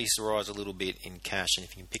should at least rise a little bit in cash, and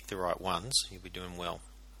if you can pick the right ones, you'll be doing well.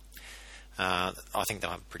 I think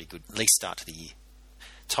they'll have a pretty good at least start to the year.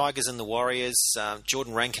 Tigers and the Warriors.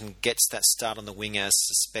 Jordan Rankin gets that start on the wing as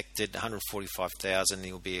suspected. 145,000.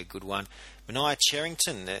 He'll be a good one. Mania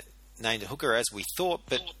Cherrington named a hooker as we thought,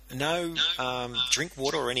 but no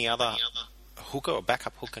Drinkwater or any other hooker or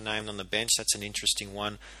backup hooker named on the bench. That's an interesting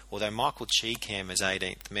one. Although Michael Cheekham is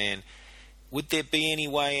 18th man. Would there be any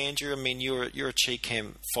way, Andrew? I mean, you're a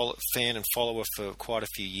Cheekham fan and follower for quite a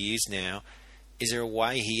few years now. Is there a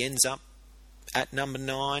way he ends up at number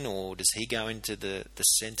 9, or does he go into the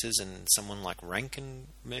centres and someone like Rankin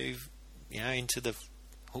move, into the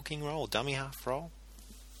hooking role, dummy half role?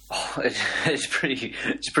 Oh, it's pretty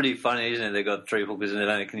funny, isn't it? They've got 3 hookers and they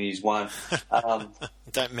only can use 1.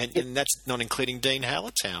 Don't mention that's not including Dean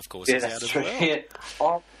Hallitown, of course. Yeah, He's that's out as true.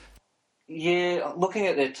 well. Yeah, looking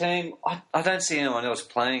at their team, I don't see anyone else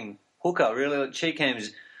playing hooker really. Like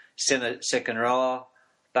Cheekham's second rower,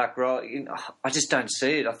 back row. I just don't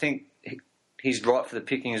see it. I think he's right for the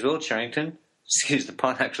picking as well, Cherrington. Excuse the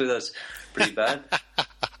pun, actually, that's pretty bad.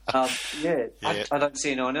 I don't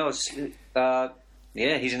see anyone else.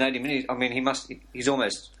 He's an 80 minutes. I mean, he's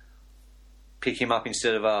almost pick him up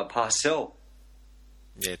instead of Parcell.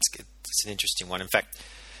 Yeah, it's an interesting one. In fact,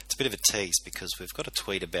 it's a bit of a tease because we've got a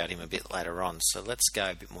tweet about him a bit later on. So let's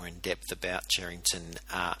go a bit more in depth about Cherrington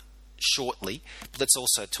shortly. But let's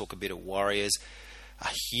also talk a bit of Warriors. A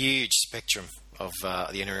huge spectrum of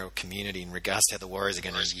the NRL community in regards to how the Warriors are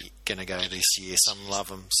going to go this year. Some love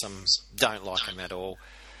them, some don't like them at all.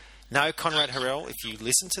 No, Conrad Harrell, if you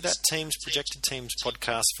listen to that projected teams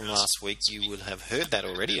podcast from last week, you will have heard that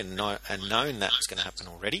already and known that was going to happen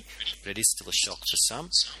already. But it is still a shock for some,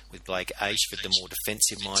 with Blake Ashford, the more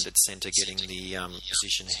defensive-minded centre, getting the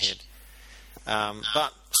position ahead.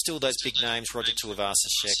 But still those big names, Roger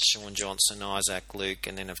Tuivasa-Sheck, Sean Johnson, Isaac Luke,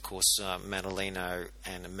 and then, of course, Madalino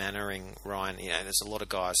and Mannering, Ryan. There's a lot of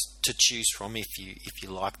guys to choose from if you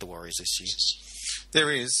like the Warriors this year.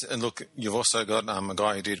 There is, and look, you've also got a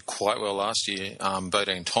guy who did quite well last year,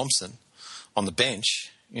 Bodine Thompson, on the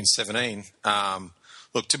bench in 17.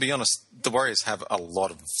 Look, to be honest, the Warriors have a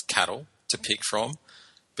lot of cattle to pick from,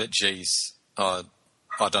 but geez, I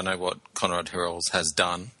don't know what Conrad Herrells has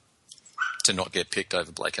done to not get picked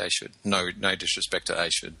over Blake Ashford. No disrespect to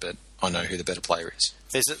Ashford, but I know who the better player is.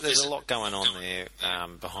 There's a lot going on there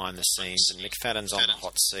behind the scenes, and McFadden's on the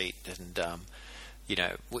hot seat, and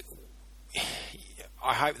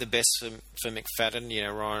I hope the best for McFadden.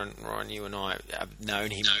 Ryan, you and I have known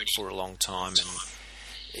him for a long time,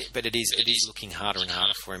 but it is looking harder and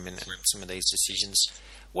harder for him in some of these decisions.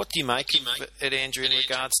 What do you make of it, Andrew, in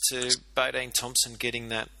regards to Bodine Thompson getting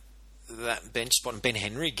that bench spot and Ben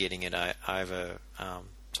Henry getting it over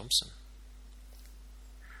Thompson?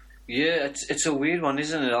 Yeah, it's a weird one,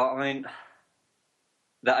 isn't it? I mean,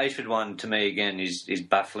 the Ashford one to me again is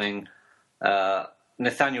baffling.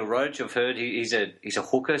 Nathaniel Roach, I've heard he's a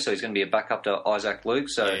hooker, so he's going to be a backup to Isaac Luke.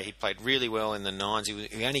 So yeah, he played really well in the nines.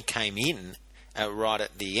 He only came in right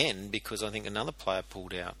at the end because I think another player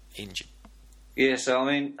pulled out injured. Yeah, so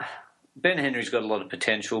I mean, Ben Henry's got a lot of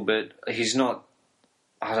potential, but he's not.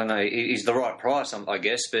 I don't know. He's the right price, I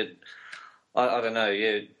guess, but I don't know.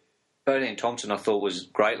 Yeah, Bodine Thompson I thought was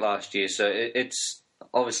great last year, so it's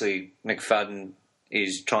obviously McFadden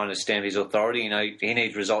is trying to stamp his authority. He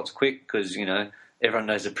needs results quick because everyone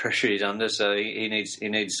knows the pressure he's under, so he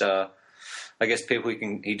needs I guess people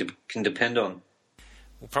he can depend on.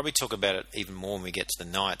 We'll probably talk about it even more when we get to the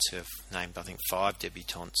Knights, who have named I think 5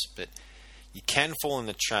 debutants, but you can fall in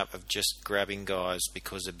the trap of just grabbing guys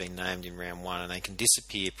because they've been named in round 1, and they can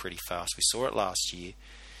disappear pretty fast. We saw it last year,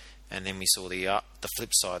 and then we saw the flip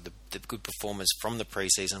side, the good performers from the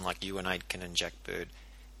preseason like Ewan Aitken and Jack Bird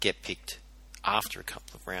get picked after a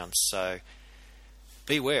couple of rounds. So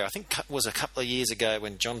beware. I think it was a couple of years ago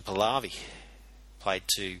when John Pallavi played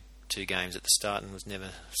two games at the start and was never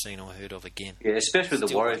seen or heard of again. Yeah, especially with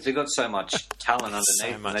the Warriors. They've got so much talent underneath.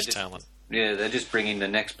 So much talent. Yeah, they're just bringing the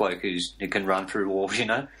next bloke who can run through walls,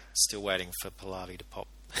 Still waiting for Pallavi to pop.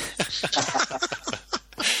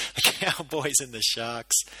 The Cowboys and the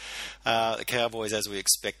Sharks. The Cowboys, as we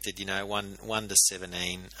expected, 1 to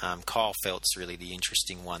 17. Kyle Felt's really the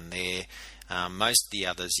interesting one there. Most of the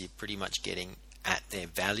others you're pretty much getting at their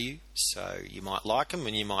value, so you might like them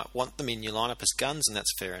and you might want them in your lineup as guns, and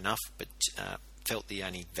that's fair enough, but Felt the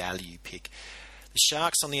only value pick. The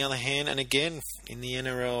Sharks, on the other hand, and again, in the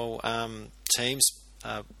NRL teams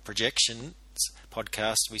projections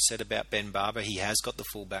podcast, we said about Ben Barber, he has got the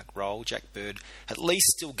fullback role. Jack Bird at least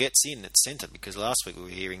still gets in at centre, because last week we were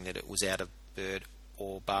hearing that it was out of Bird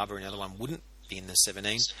or Barber, and the other one wouldn't be in the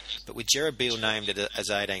 17. But with Gerard Beale named as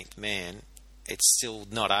 18th man, it's still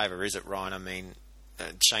not over, is it, Ryan? I mean,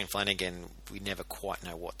 Shane Flanagan, we never quite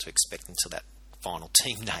know what to expect until that final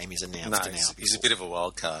team name is announced. No, he's a bit of a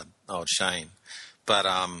wild card, old Shane. But,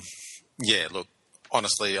 yeah, look,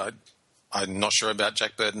 honestly, I'm not sure about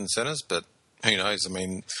Jack Burton centres, but who knows? I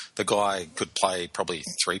mean, the guy could play probably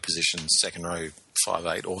 3 positions, second row,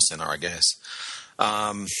 5'8", or centre, I guess.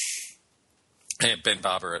 And Ben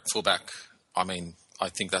Barber at fullback, I mean, I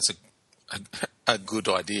think that's a good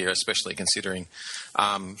idea, especially considering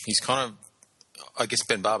he's kind of, I guess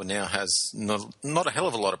Ben Barber now has not a hell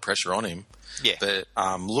of a lot of pressure on him. Yeah. But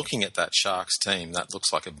looking at that Sharks team, that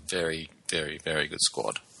looks like a very, very, very good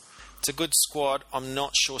squad. It's a good squad. I'm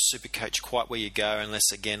not sure, Supercoach, quite where you go,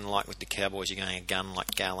 unless, again, like with the Cowboys, you're going a gun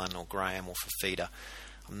like Gallen or Graham or Fafita.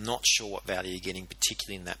 I'm not sure what value you're getting,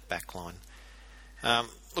 particularly in that back line.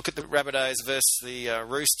 Look at the Rabbitohs versus the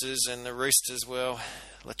Roosters, and the Roosters, well,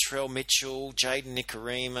 Latrell Mitchell, Jaden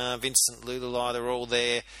Nikorima, Vincent Lululai, they're all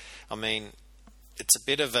there. I mean, it's a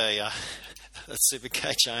bit of a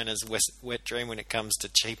Supercoach owner's wet dream when it comes to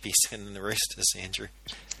cheapies and the Roosters, Andrew.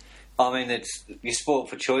 I mean, you're sport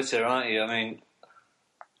for choice there, aren't you? I mean,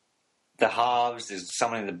 the halves, there's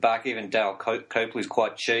someone in the back, even Dale Copley's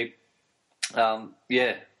quite cheap. Yeah,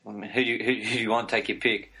 I mean, who do you want? Take your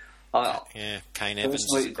pick. Kane Evans.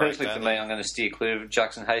 Personally for me, I'm going to steer clear of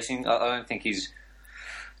Jackson Hastings. I don't think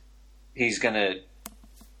he's going to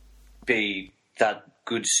be that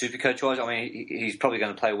good Supercoach wise. I mean, he's probably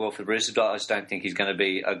going to play well for the Roosters, but I just don't think he's going to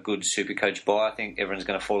be a good Supercoach buy. I think everyone's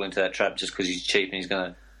going to fall into that trap just because he's cheap and he's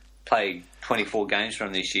going to play 24 games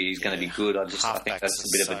from this year. He's going to be good. I think that's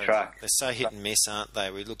a bit of a track. They're so hit and miss, aren't they?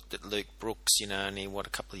 We looked at Luke Brooks, only a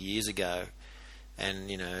couple of years ago, and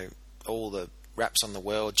all the raps on the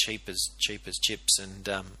world, cheap as chips, and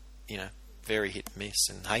very hit and miss.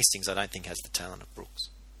 And Hastings, I don't think has the talent of Brooks.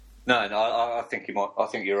 No, I think he might. I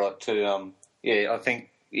think you're right too. I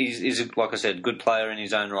think he's like I said, good player in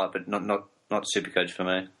his own right, but not Supercoach for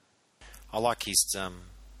me. I like his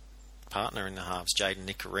partner in the halves, Jaden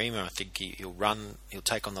Nikorima. I think he'll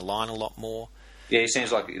take on the line a lot more. Yeah, he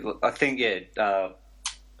seems like, I think,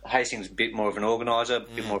 Hastings is a bit more of an organiser, a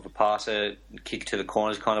bit more of a passer, kick to the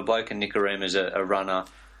corners kind of bloke, and Nikorima is a runner,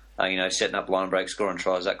 setting up line breaks, scoring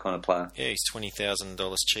tries, that kind of player. Yeah, he's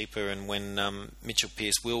 $20,000 cheaper, and when Mitchell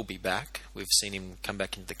Pearce will be back, we've seen him come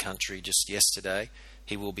back into the country just yesterday,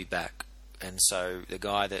 he will be back. And so the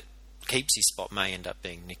guy that keeps his spot may end up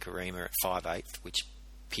being Nikorima at 5'8", which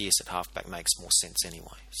Pearce at halfback makes more sense anyway.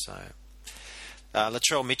 So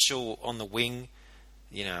Latrell Mitchell on the wing,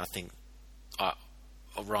 I think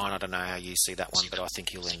Ryan, I don't know how you see that one, but I think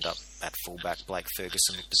he'll end up at fullback. Blake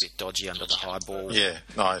Ferguson looked a bit dodgy under the high ball. Yeah,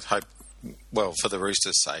 I hope, well, for the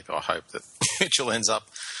Roosters' sake, I hope that Mitchell ends up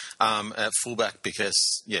at fullback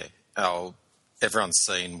because, everyone's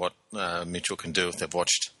seen what Mitchell can do if they've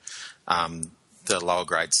watched the lower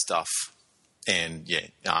grade stuff. And,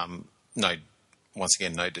 once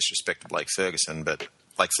again, no disrespect to Blake Ferguson, but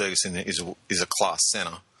Blake Ferguson is a class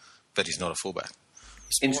centre, but he's not a fullback.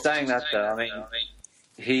 In saying that, though, I mean,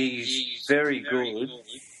 he's very good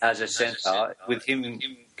as a centre. With him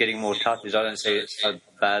getting more touches, I don't see it a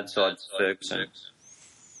bad side to Ferguson.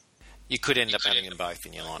 You could end up having them both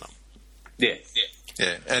in your lineup. Yeah.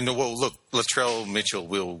 Yeah, and, well, look, Latrell Mitchell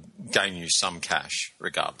will gain you some cash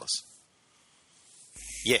regardless.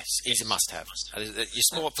 Yes, he's a must-have. You're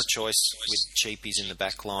sport for choice with cheapies in the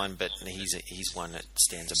back line, but he's one that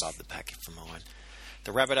stands above the pack for mine.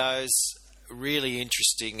 The Rabbitohs, really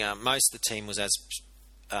interesting. Most of the team was as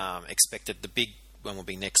expected. The big one will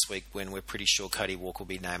be next week when we're pretty sure Cody Walker will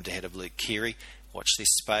be named ahead of Luke Keary. Watch this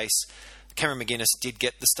space. Cameron McGuinness did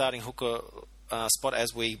get the starting hooker spot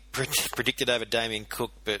as we predicted over Damien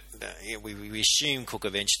Cook, but we assume Cook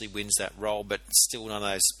eventually wins that role, but still one of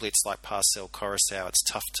those splits like Parcell Coruscant. It's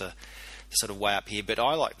tough to sort of weigh up here, but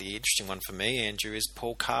I like the interesting one for me, Andrew, is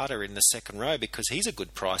Paul Carter in the second row because he's a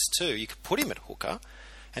good price too. You could put him at hooker,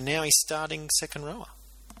 and now he's starting second rower.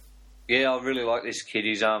 Yeah, I really like this kid.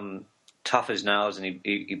 He's tough as nails, and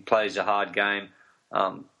he plays a hard game,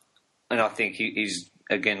 and I think he's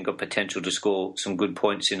again got potential to score some good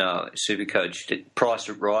points in Supercoach. Priced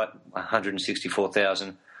it right,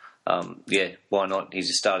 $164,000. Why not? He's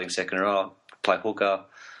a starting second row, play hooker.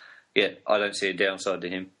 Yeah, I don't see a downside to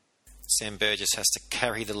him. Sam Burgess has to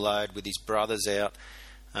carry the load with his brothers out.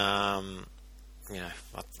 I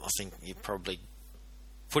think you're probably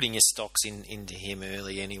putting your stocks into him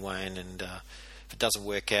early anyway, and if it doesn't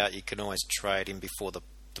work out, you can always trade him before the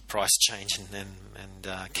price change and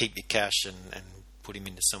keep your cash and put him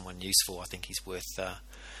into someone useful. I think he's worth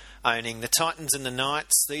owning. The Titans and the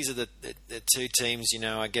Knights, these are the two teams,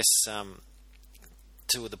 I guess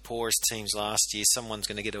two of the poorest teams last year. Someone's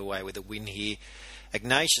going to get away with a win here.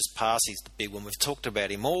 Ignatius Parsi's the big one. We've talked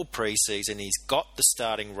about him all pre-season. He's got the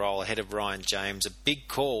starting role ahead of Ryan James. A big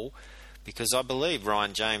call because I believe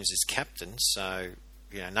Ryan James is captain. So,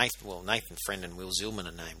 Nathan Friend and Will Zillman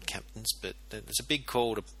are named captains. But it's a big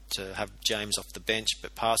call to have James off the bench.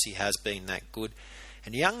 But Parsi has been that good.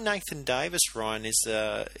 And young Nathan Davis, Ryan, is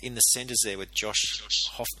in the centres there with Josh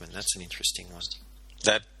Hoffman. That's an interesting one.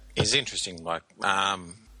 That is interesting.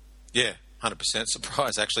 100%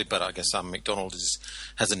 surprise actually, but I guess McDonald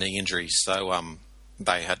has a knee injury, so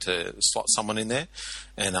they had to slot someone in there,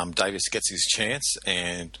 and Davis gets his chance.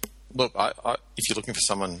 And look, if you're looking for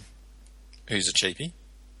someone who's a cheapie,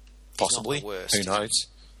 possibly, who knows?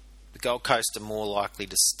 The Gold Coast are more likely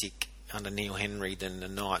to stick under Neil Henry than the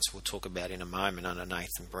Knights. We'll talk about in a moment under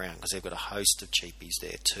Nathan Brown because they've got a host of cheapies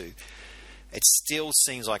there too. It still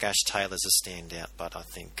seems like Ash Taylor's a standout, but I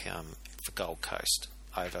think for Gold Coast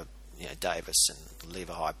over Davis and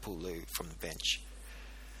Levi Haipulu from the bench.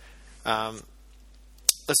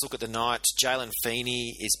 Let's look at the Knights. Jalen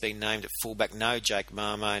Feeney has been named at fullback. No Jake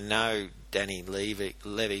Marmo, no Danny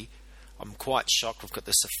Levy. I'm quite shocked. We've got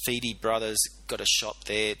the Safidi brothers, got a shot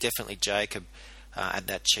there. Definitely Jacob at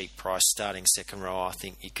that cheap price, starting second row. I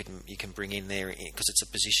think you can bring in there because it's a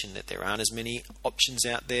position that there aren't as many options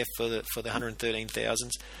out there for the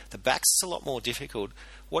 113,000s. The backs is a lot more difficult.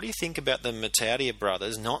 What do you think about the Matautia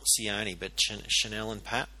brothers, not Sione, but Chanel and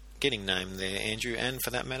Pat getting named there, Andrew, and for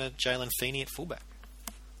that matter, Jalen Feeney at fullback?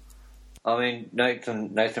 I mean,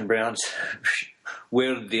 Nathan Brown's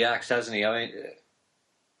wielded the axe, hasn't he? I mean,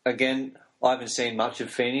 again, I haven't seen much of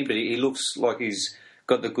Feeney, but he looks like he's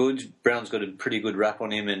got the goods. Brown's got a pretty good rap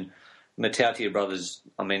on him, and Matautia brothers,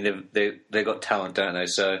 I mean, they've got talent, don't they?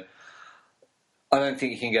 So I don't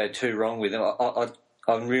think you can go too wrong with them.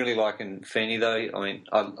 I'm really liking Feeney, though. I mean,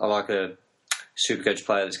 I like a Supercoach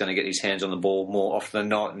player that's going to get his hands on the ball more often than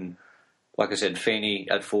not. And like I said, Feeney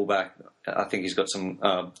at fullback, I think he's got some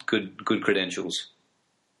good credentials.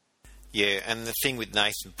 Yeah, and the thing with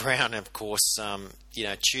Nathan Brown, of course,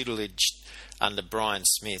 tutelage under Brian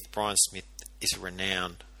Smith. Brian Smith is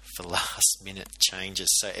renowned for last-minute changes.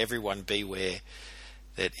 So everyone beware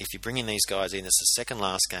that if you bring in these guys in, it's the second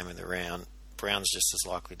last game of the round, Brown's just as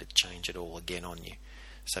likely to change it all again on you.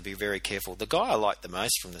 So be very careful. The guy I like the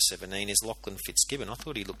most from the 17 is Lachlan Fitzgibbon. I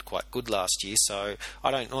thought he looked quite good last year, so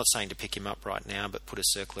I'm not saying to pick him up right now, but put a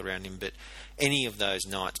circle around him. But any of those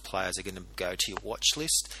Knights players are going to go to your watch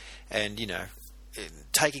list. And,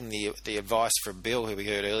 taking the advice from Bill, who we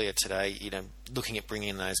heard earlier today, looking at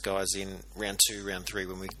bringing those guys in round 2, round 3,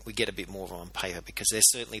 when we get a bit more of them on paper, because they're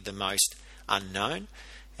certainly the most unknown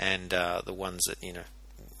and the ones that,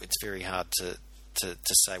 it's very hard to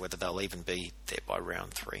say whether they'll even be there by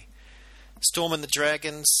round 3. Storm and the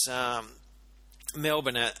Dragons,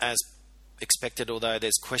 Melbourne as expected, although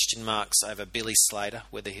there's question marks over Billy Slater,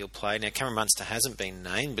 whether he'll play. Now, Cameron Munster hasn't been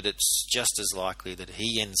named, but it's just as likely that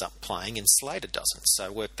he ends up playing and Slater doesn't,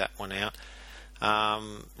 so work that one out.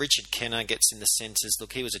 Richard Kenner gets in the centres.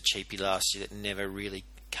 Look, he was a cheapie last year that never really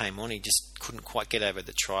came on. He just couldn't quite get over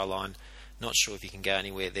the try line. Not sure if you can go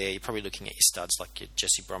anywhere there. You're probably looking at your studs like your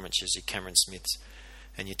Jesse Bromwich's, your Cameron Smiths,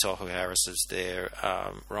 and your Tohu Harris's there,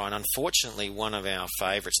 Ryan. Unfortunately, one of our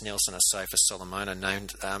favourites, Nelson Asafa Solomona,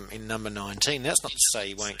 named in number 19. That's not to say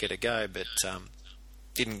he won't get a go, but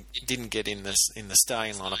didn't get in the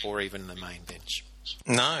starting lineup or even the main bench.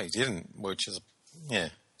 No, he didn't, which is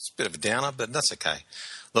it's a bit of a downer, but that's okay.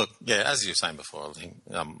 Look, as you were saying before, I think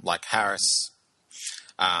like Harris.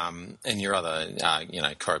 And your other,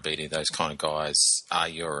 Korobidi, those kind of guys are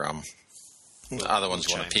your other ones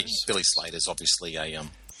you want to pick. Billy Slater's obviously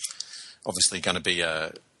going to be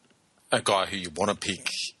a guy who you want to pick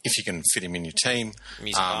if you can fit him in your team.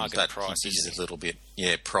 He's that price. He's a little bit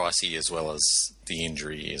pricey, as well as the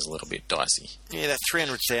injury is a little bit dicey. Yeah, that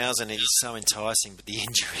 300,000 is so enticing, but the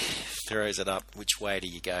injury throws it up. Which way do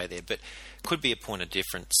you go there? But could be a point of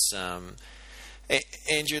difference.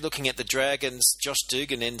 Andrew, looking at the Dragons, Josh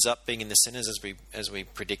Dugan ends up being in the centres as we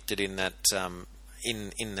predicted in that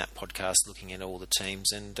in that podcast, looking at all the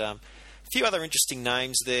teams, and a few other interesting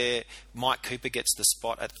names there. Mike Cooper gets the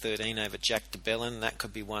spot at 13 over Jack DeBellin. That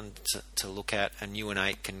could be one to look at, and Ewan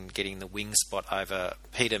Aitken getting the wing spot over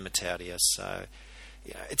Peter Matautia. So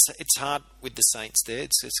it's hard with the Saints there.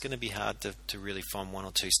 It's going to be hard to really find one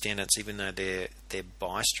or two standouts, even though their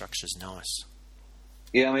buy structure's nice.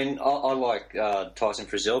 Yeah, I mean, I like Tyson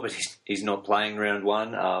Frizzell, but he's not playing round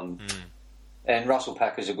 1. And Russell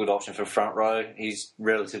Packer's a good option for front row. He's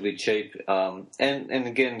relatively cheap. And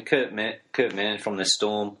again, Kurt Mann from the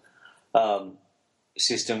Storm.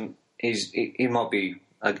 system, he might be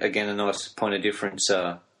again a nice point of difference.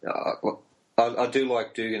 I do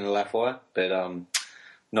like Dugan and Lafwire, but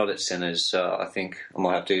not at centres. I think I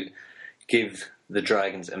might have to give the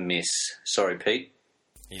Dragons a miss. Sorry, Pete.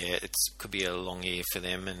 Yeah, it could be a long year for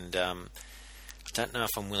them, and I don't know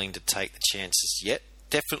if I'm willing to take the chances yet.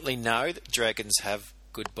 Definitely know that Dragons have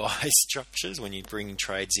good buy structures when you bring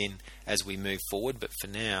trades in as we move forward, but for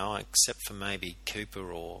now, except for maybe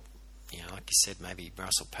Cooper or, like you said, maybe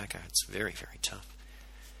Russell Packer, it's very, very tough.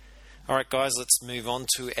 All right, guys, let's move on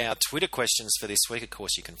to our Twitter questions for this week. Of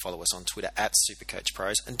course, you can follow us on Twitter at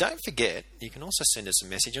Supercoachpros. And don't forget, you can also send us a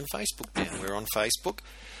message on Facebook now. We're on Facebook.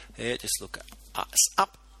 Yeah, just look us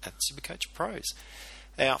up at Supercoachpros.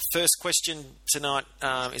 Our first question tonight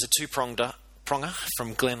is a two-pronger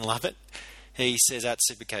from Glenn Lovett. He says at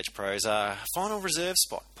Supercoachpros, final reserve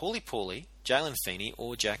spot, Paulie, Jalen Feeney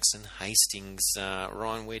or Jackson Hastings.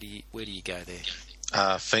 Ryan, where do you go there?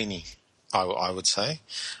 Feeney. I would say.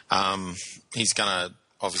 He's going to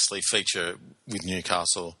obviously feature with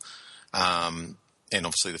Newcastle, and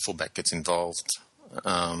obviously the fullback gets involved.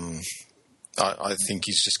 I think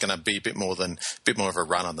he's just going to be a bit more of a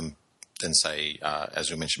runner than say,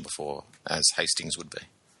 as we mentioned before, as Hastings would be.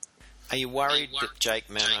 Are you worried that Jake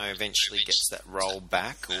Mamo eventually gets that role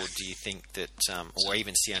back, or do you think that, or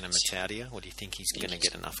even Siona Mataudia, or do you think he's going to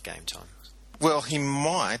get enough game time? Well, he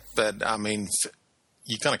might, but I mean,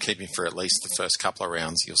 you're going to keep him for at least the first couple of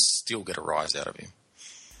rounds. You'll still get a rise out of him,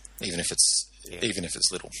 even if it's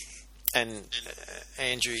little. And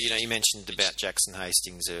Andrew, you mentioned about Jackson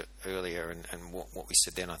Hastings earlier, and what we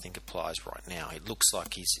said then I think applies right now. It looks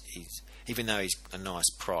like he's even though he's a nice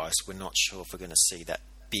price, we're not sure if we're going to see that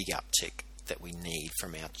big uptick that we need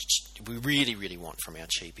we really, really want from our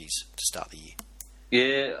cheapies to start the year.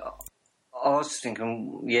 Yeah, I was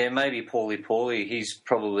thinking, maybe Paulie. He's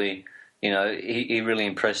probably, he really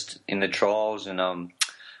impressed in the trials, and I'd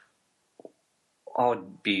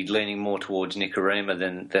be leaning more towards Nicarima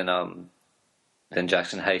than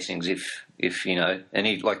Jackson Hastings if and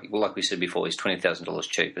he like we said before, he's $20,000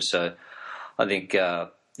 cheaper. So I think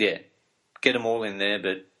get them all in there,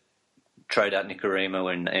 but trade out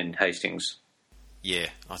Nicarima and Hastings. Yeah,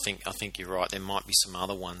 I think you're right. There might be some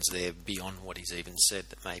other ones there beyond what he's even said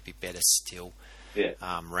that may be better still. Yeah,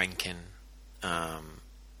 Rankin,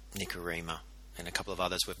 Nicarima, and a couple of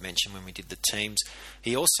others we've mentioned when we did the teams.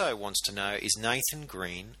 He also wants to know, is Nathan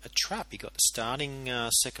Green a trap? He got the starting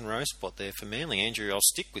second row spot there for Manly. Andrew, I'll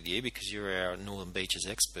stick with you because you're our Northern Beaches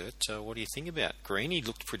expert. What do you think about Green? He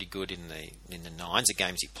looked pretty good in the nines, the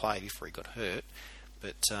games he played before he got hurt.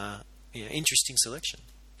 But interesting selection.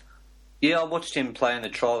 Yeah, I watched him play in the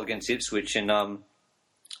trial against Ipswich, and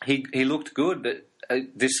he looked good, but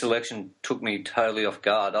this selection took me totally off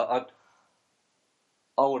guard. I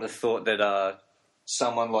would have thought that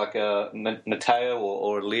someone like Mateo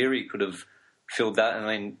or Leary could have filled that. I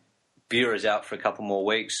mean, Bureau's out for a couple more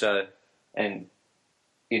weeks, so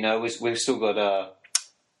we've still got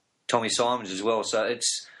Tommy Simons as well. So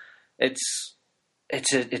it's a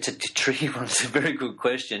tricky one. It's a very good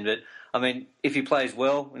question, but I mean, if he plays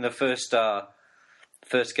well in the first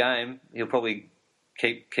game, he'll probably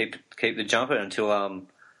keep the jumper until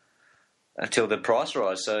the price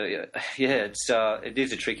rise. So it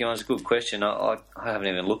is a tricky one. It's a good question. I haven't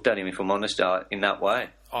even looked at him, if I'm honest, in that way.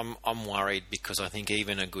 I'm worried because I think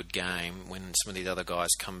even a good game, when some of these other guys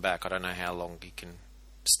come back, I don't know how long he can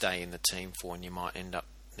stay in the team for, and you might end up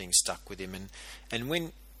being stuck with him. And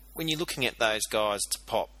when you're looking at those guys to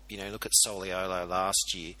pop, look at Soliolo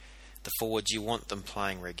last year, the forwards, you want them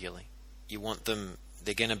playing regularly. You want them,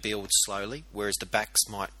 they're going to build slowly, whereas the backs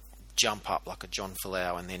might jump up like a John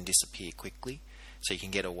Folau and then disappear quickly, so you can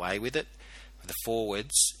get away with it. With the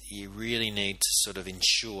forwards, you really need to sort of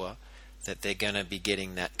ensure that they're going to be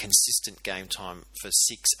getting that consistent game time for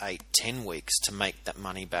 6, 8, 10 weeks to make that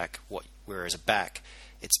money back. Whereas a back,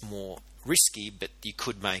 it's more risky, but you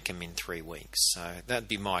could make them in 3 weeks. So that'd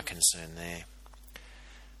be my concern there.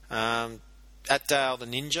 At Dale the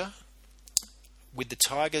Ninja, with the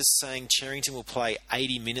Tigers saying Cherrington will play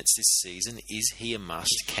 80 minutes this season, is he a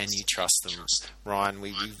must? Can you trust them? Ryan,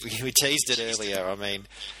 we teased it earlier. I mean,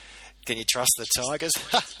 can you trust the Tigers?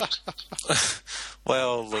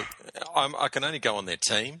 Well, look, I can only go on their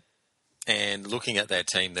team, and looking at their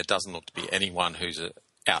team, there doesn't look to be anyone who's an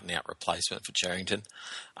out-and-out replacement for Cherrington.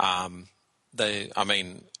 I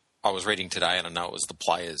was reading today, and I know it was the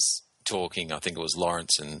players talking. I think it was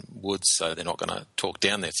Lawrence and Woods, so they're not going to talk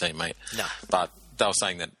down their teammate. No. But they were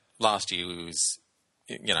saying that last year he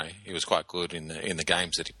was quite good in the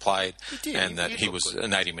games that he played, and that he was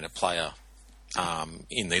an 80-minute player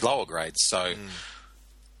in the lower grades. So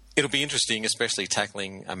it'll be interesting, especially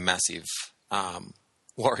tackling a massive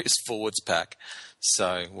Warriors forwards pack.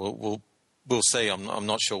 So we'll see. I'm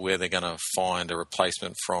not sure where they're going to find a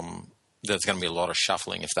replacement from. There's going to be a lot of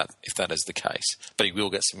shuffling if that is the case. But he will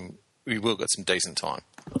get some decent time.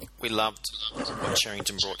 We loved what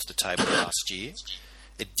Cherrington brought to the table last year.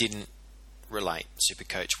 It didn't relate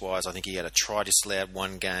Supercoach-wise. I think he had a try disallowed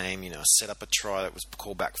one game, set up a try that was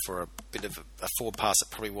called back for a bit of a forward pass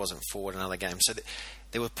that probably wasn't forward another game. So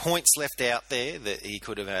there were points left out there that he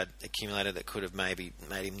could have had accumulated that could have maybe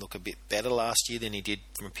made him look a bit better last year than he did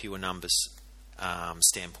from a pure numbers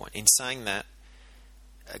standpoint. In saying that,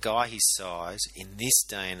 a guy his size, in this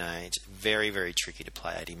day and age, very, very tricky to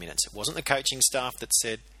play 80 minutes. It wasn't the coaching staff that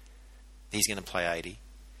said he's going to play 80.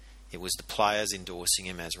 It was the players endorsing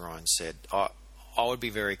him, as Ryan said. I would be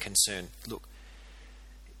very concerned. Look,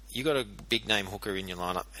 you got a big name hooker in your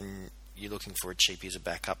lineup, and you're looking for a cheapie as a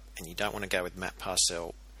backup, and you don't want to go with Matt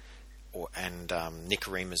Parcell and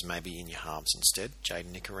Nicarima's maybe in your halves instead,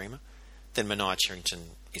 Jaden Nicarima. Then Mania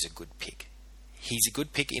Cherrington is a good pick. He's a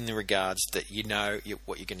good pick in the regards that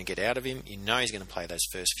what you're going to get out of him. You know he's going to play those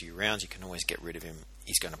first few rounds. You can always get rid of him.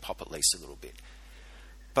 He's going to pop at least a little bit.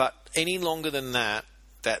 But any longer than that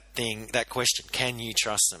question, can you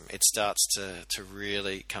trust them? It starts to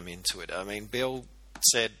really come into it. I mean, Bill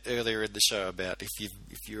said earlier in the show about if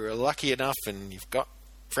you're lucky enough and you've got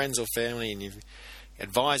friends or family and you're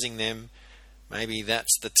advising them, maybe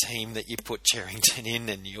that's the team that you put Cherrington in,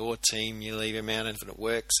 and your team you leave him out, and if it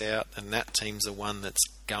works out, and that team's the one that's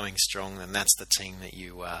going strong, then that's the team that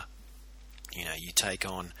you take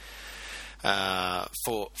on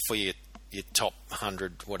for your top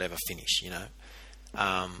 100 whatever finish.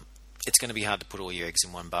 It's going to be hard to put all your eggs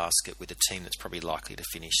in one basket with a team that's probably likely to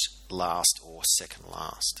finish last or second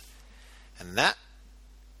last, and that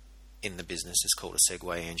in the business is called a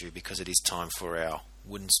segue, Andrew, because it is time for our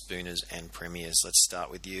wooden spooners and premiers. Let's start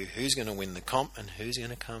with you. Who's going to win the comp and who's going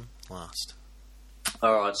to come last?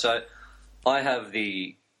 All right, so I have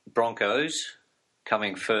the Broncos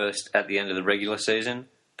coming first at the end of the regular season,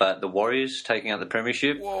 but the Warriors taking out the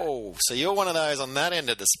premiership. Whoa, so you're one of those on that end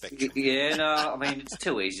of the spectrum. Yeah, no, I mean, it's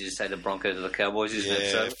too easy to say the Broncos or the Cowboys, isn't it?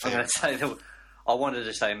 So I'm going to say I wanted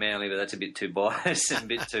to say Manly, but that's a bit too biased and a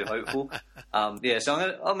bit too hopeful. So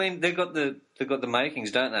they've got the makings,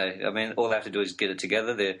 don't they? I mean, all they have to do is get it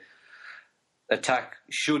together. Their attack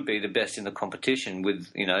should be the best in the competition with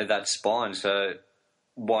that spine. So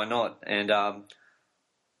why not? And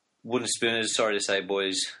wooden spooners. Sorry to say,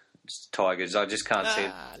 boys, it's Tigers. I just can't see.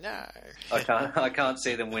 No. I can't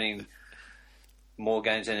see them winning more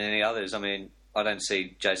games than any others. I mean, I don't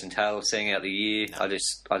see Jason Taylor seeing out the year. No. I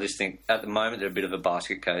just think at the moment they're a bit of a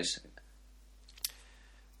basket case.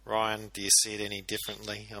 Ryan, do you see it any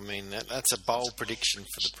differently? I mean, that's a bold prediction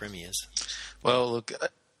for the premiers. Well, look,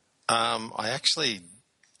 I actually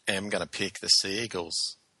am going to pick the Sea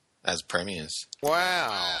Eagles as premiers.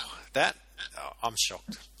 Wow, I'm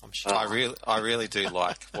shocked. I really do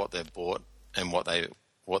like what they've bought and what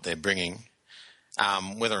they're bringing.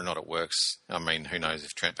 Whether or not it works, I mean, who knows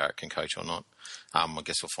if Trent Barrett can coach or not. I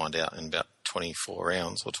guess we'll find out in about 24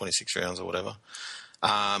 rounds or 26 rounds or whatever.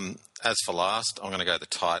 As for last, I'm going to go the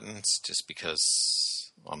Titans just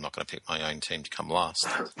because I'm not going to pick my own team to come last.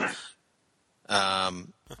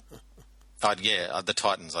 The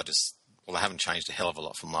Titans, they haven't changed a hell of a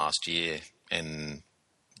lot from last year, and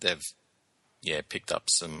they've, picked up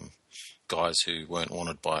some guys who weren't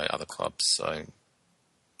wanted by other clubs. So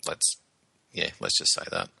let's just say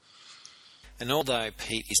that. And although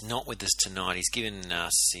Pete is not with us tonight, he's given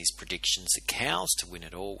us his predictions: the Cows to win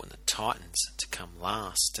it all and the Titans to come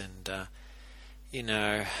last. And,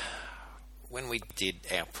 when we did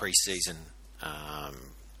our pre-season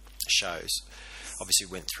shows, obviously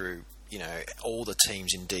went through, all the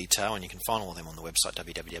teams in detail, and you can find all of them on the website,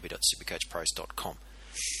 www.supercoachpros.com.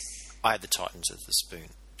 I had the Titans as the spoon.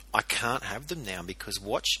 I can't have them now because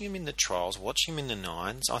watching them in the trials, watching them in the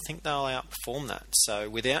nines, I think they'll outperform that. So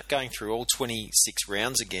without going through all 26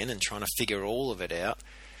 rounds again and trying to figure all of it out,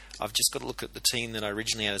 I've just got to look at the team that I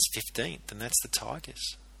originally had as 15th, and that's the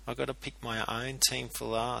Tigers. I've got to pick my own team for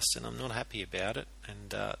last, and I'm not happy about it. And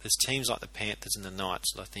there's teams like the Panthers and the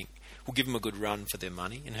Knights that I think will give them a good run for their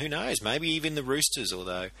money. And who knows, maybe even the Roosters,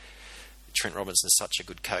 although Trent Robinson is such a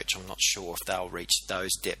good coach, I'm not sure if they'll reach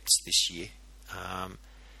those depths this year.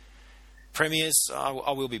 Premiers,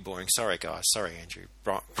 I will be boring. Sorry, guys. Sorry, Andrew.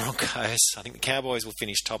 Broncos, I think the Cowboys will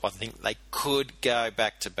finish top. I think they could go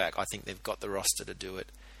back-to-back. I think they've got the roster to do it.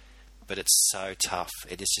 But it's so tough.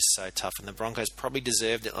 It is just so tough. And the Broncos probably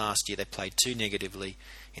deserved it last year. They played too negatively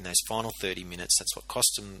in those final 30 minutes. That's what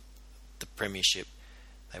cost them the premiership.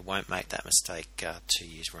 they won't make that mistake 2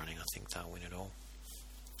 years running. I think they'll win it all.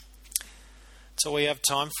 That's all we have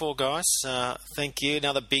time for, guys. Thank you.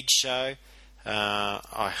 Another big show.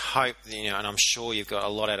 I hope, and I'm sure you've got a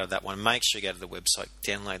lot out of that one. Make sure you go to the website,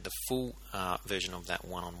 download the full version of that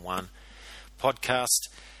one-on-one podcast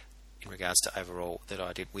in regards to overall that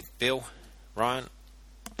I did with Bill. Ryan,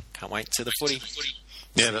 can't wait to the footy.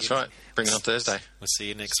 Yeah, that's right. Bring it on Thursday. We'll see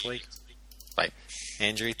you next week. Bye.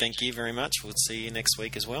 Andrew, thank you very much. We'll see you next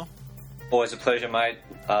week as well. Always a pleasure, mate.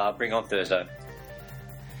 Bring on Thursday.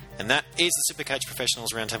 And that is the Supercoach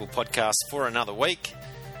Professionals Roundtable podcast for another week.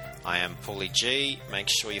 I am Paulie G. Make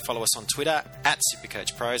sure you follow us on Twitter at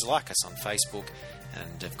Supercoachpros, like us on Facebook,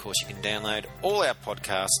 and of course you can download all our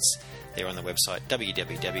podcasts there on the website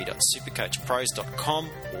www.supercoachpros.com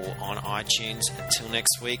or on iTunes. Until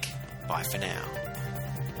next week, bye for now.